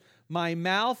words, my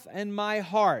mouth and my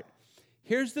heart.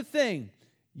 Here's the thing.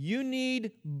 You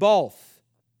need both.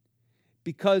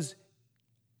 Because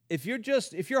if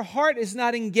your heart is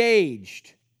not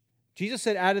engaged, Jesus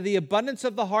said, out of the abundance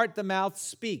of the heart, the mouth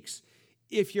speaks.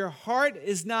 If your heart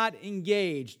is not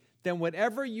engaged, then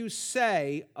whatever you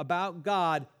say about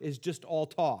God is just all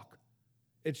talk.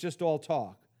 It's just all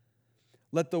talk.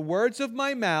 Let the words of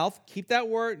my mouth, keep that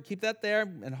word, keep that there,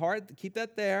 and heart, keep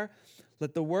that there.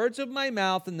 Let the words of my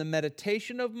mouth and the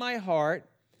meditation of my heart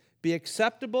be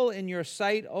acceptable in your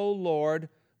sight, O Lord,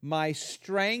 my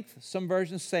strength, some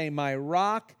versions say my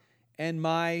rock and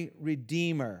my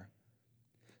redeemer.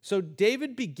 So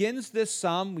David begins this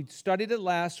psalm, we studied it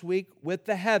last week, with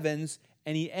the heavens,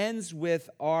 and he ends with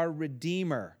our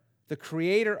Redeemer, the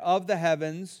creator of the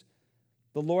heavens,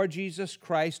 the Lord Jesus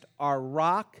Christ, our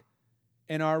rock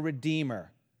and our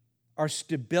Redeemer, our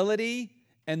stability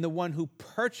and the one who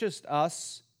purchased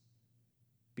us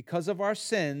because of our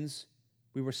sins.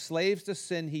 We were slaves to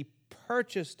sin. He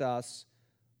purchased us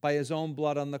by his own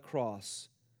blood on the cross.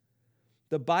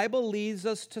 The Bible leads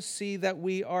us to see that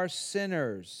we are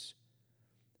sinners,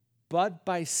 but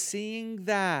by seeing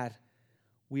that,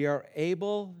 we are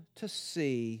able to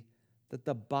see that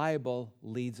the Bible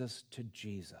leads us to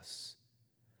Jesus.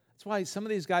 That's why some of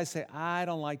these guys say, I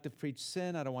don't like to preach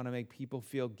sin. I don't want to make people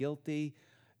feel guilty.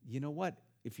 You know what?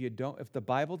 If the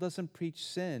Bible doesn't preach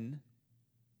sin,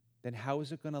 then how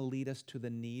is it going to lead us to the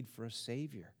need for a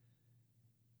Savior?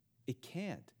 It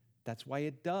can't. That's why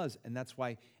it does. And that's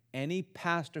why any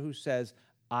pastor who says,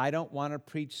 I don't want to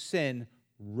preach sin,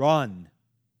 run.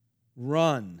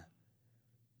 Run.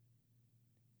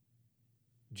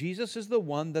 Jesus is the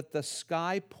one that the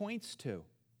sky points to.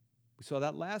 We saw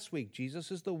that last week.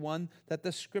 Jesus is the one that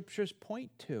the Scriptures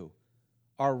point to,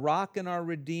 our rock and our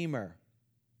Redeemer.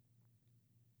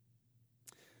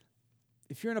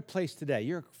 if you're in a place today,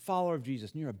 you're a follower of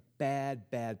Jesus, and you're in a bad,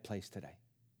 bad place today.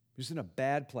 You're just in a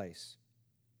bad place.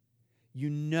 You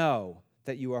know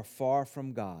that you are far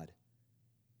from God.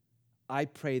 I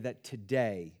pray that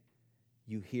today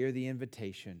you hear the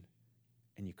invitation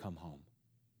and you come home.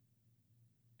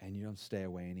 And you don't stay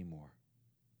away anymore.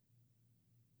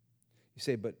 You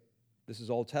say, but this is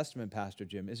Old Testament, Pastor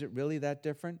Jim. Is it really that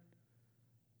different?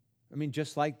 I mean,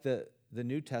 just like the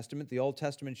New Testament, the Old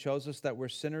Testament shows us that we're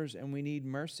sinners and we need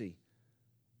mercy.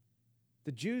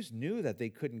 The Jews knew that they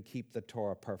couldn't keep the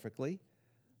Torah perfectly,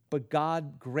 but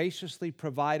God graciously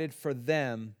provided for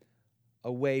them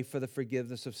a way for the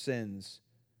forgiveness of sins.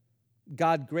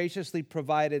 God graciously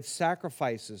provided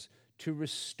sacrifices to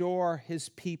restore his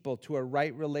people to a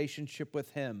right relationship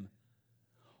with him,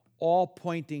 all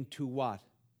pointing to what?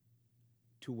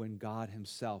 To when God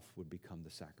himself would become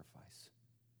the sacrifice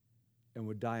and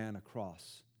would die on a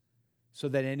cross, so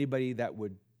that anybody that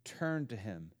would turn to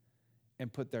him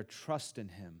and put their trust in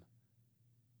him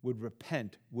would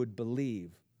repent, would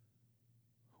believe,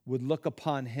 would look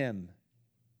upon him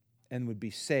and would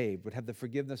be saved, would have the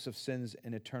forgiveness of sins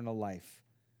and eternal life.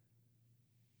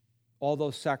 All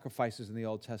those sacrifices in the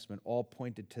Old Testament all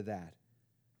pointed to that.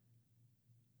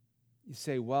 You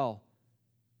say, well,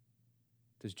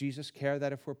 does Jesus care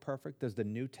that if we're perfect? Does the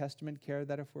New Testament care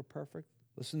that if we're perfect?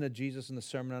 Listen to Jesus in the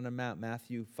Sermon on the Mount,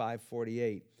 Matthew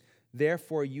 5:48.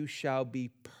 Therefore you shall be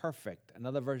perfect.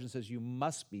 Another version says you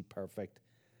must be perfect,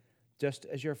 just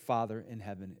as your Father in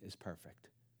heaven is perfect.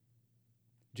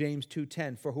 James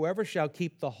 2:10, for whoever shall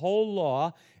keep the whole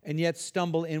law and yet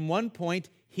stumble in one point,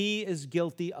 he is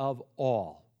guilty of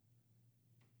all.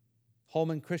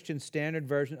 Holman Christian Standard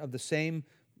Version of the same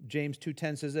James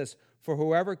 2:10 says this, for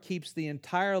whoever keeps the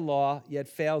entire law yet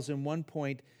fails in one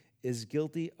point is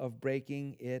guilty of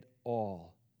breaking it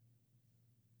all.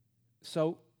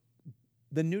 So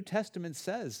the New Testament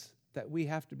says that we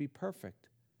have to be perfect.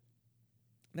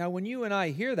 Now, when you and I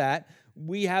hear that,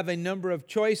 we have a number of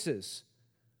choices.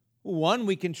 One,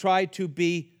 we can try to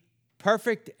be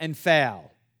perfect and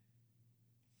fail.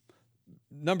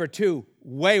 Number two,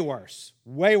 way worse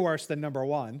than number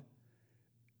one.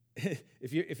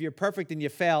 If you're perfect and you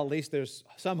fail, at least there's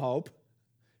some hope.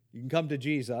 You can come to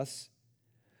Jesus.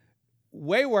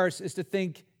 Way worse is to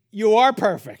think you are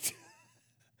perfect.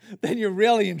 Then you're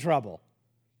really in trouble.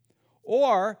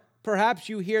 Or perhaps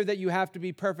you hear that you have to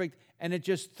be perfect and it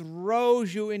just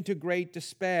throws you into great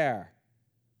despair.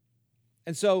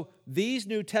 And so these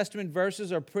New Testament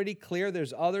verses are pretty clear.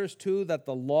 There's others too, that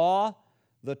the law,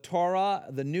 the Torah,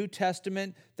 the New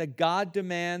Testament, that God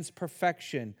demands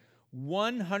perfection.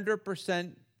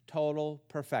 100% total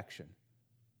perfection.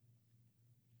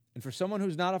 And for someone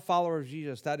who's not a follower of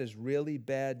Jesus, that is really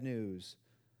bad news.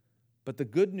 But the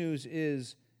good news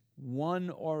is one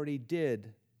already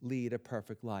did lead a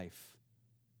perfect life.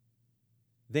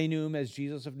 They knew him as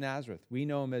Jesus of Nazareth. We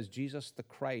know him as Jesus the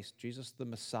Christ, Jesus the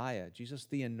Messiah, Jesus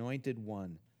the Anointed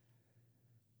One.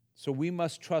 So we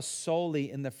must trust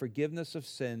solely in the forgiveness of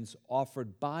sins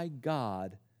offered by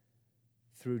God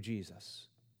through Jesus.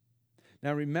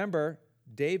 Now remember,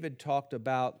 David talked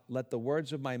about, let the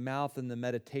words of my mouth and the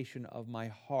meditation of my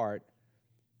heart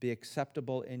be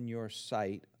acceptable in your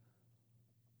sight,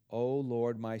 O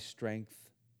Lord, my strength,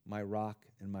 my rock,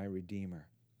 and my redeemer.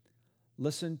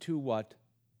 Listen to what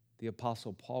the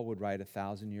Apostle Paul would write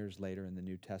 1,000 years later in the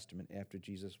New Testament after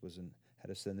Jesus had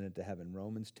ascended into heaven.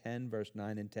 Romans 10, verse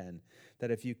 9 and 10,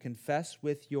 that if you confess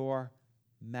with your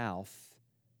mouth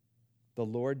the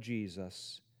Lord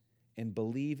Jesus and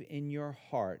believe in your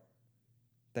heart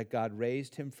that God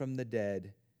raised him from the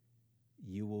dead,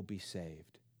 you will be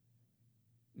saved.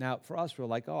 Now, for us, we're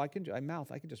like, I can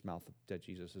just mouth that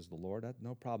Jesus is the Lord.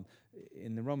 No problem.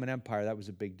 In the Roman Empire, that was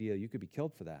a big deal. You could be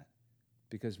killed for that.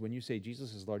 Because when you say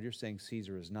Jesus is Lord, you're saying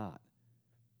Caesar is not.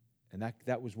 And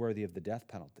that was worthy of the death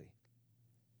penalty.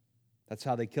 That's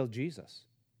how they killed Jesus.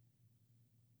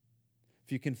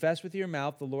 If you confess with your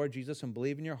mouth the Lord Jesus and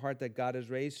believe in your heart that God has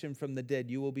raised him from the dead,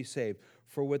 you will be saved.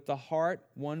 For with the heart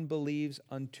one believes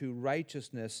unto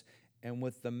righteousness, and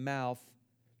with the mouth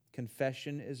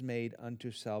confession is made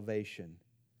unto salvation.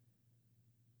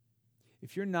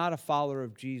 If you're not a follower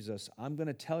of Jesus, I'm going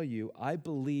to tell you, I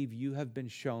believe you have been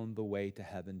shown the way to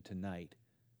heaven tonight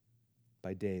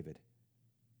by David.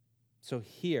 So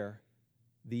hear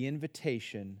the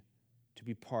invitation to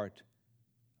be part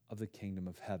of the kingdom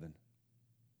of heaven.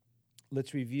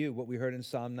 Let's review what we heard in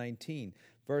Psalm 19.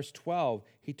 Verse 12,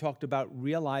 he talked about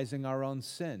realizing our own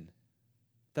sin.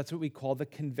 That's what we call the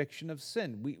conviction of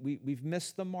sin. We've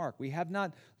missed the mark. We have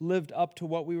not lived up to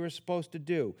what we were supposed to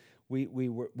do. We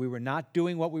were not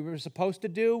doing what we were supposed to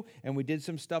do, and we did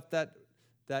some stuff that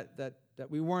that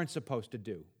we weren't supposed to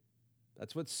do.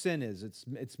 That's what sin is.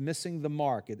 It's missing the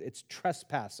mark. It's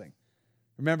trespassing.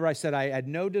 Remember, I said I had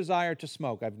no desire to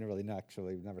smoke. I've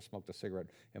never smoked a cigarette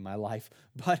in my life,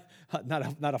 but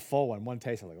not a full one. One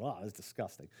taste, I was like, wow, that's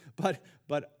disgusting. But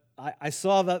I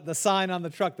saw the sign on the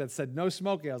truck that said no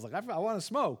smoking. I was like, I want to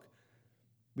smoke.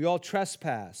 We all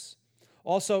trespass.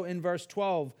 Also in verse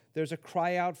 12, there's a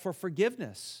cry out for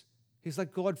forgiveness. He's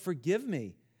like, God, forgive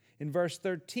me. In verse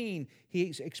 13,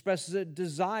 he expresses a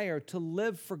desire to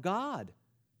live for God,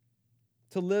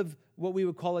 to live what we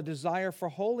would call a desire for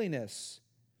holiness.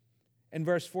 In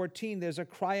verse 14, there's a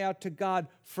cry out to God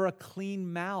for a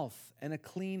clean mouth and a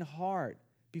clean heart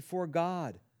before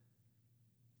God.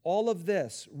 All of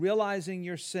this, realizing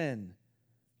your sin,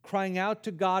 crying out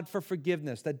to God for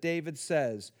forgiveness, that David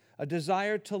says, a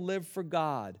desire to live for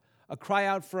God, a cry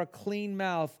out for a clean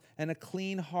mouth and a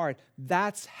clean heart.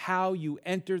 That's how you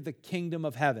enter the kingdom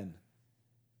of heaven.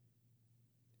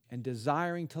 And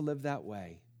desiring to live that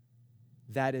way,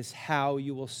 that is how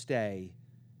you will stay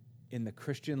in the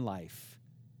Christian life.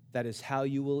 That is how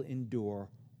you will endure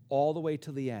all the way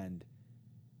to the end.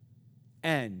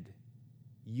 And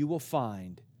you will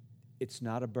find it's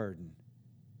not a burden,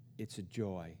 it's a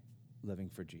joy living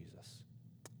for Jesus.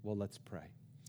 Well, let's pray.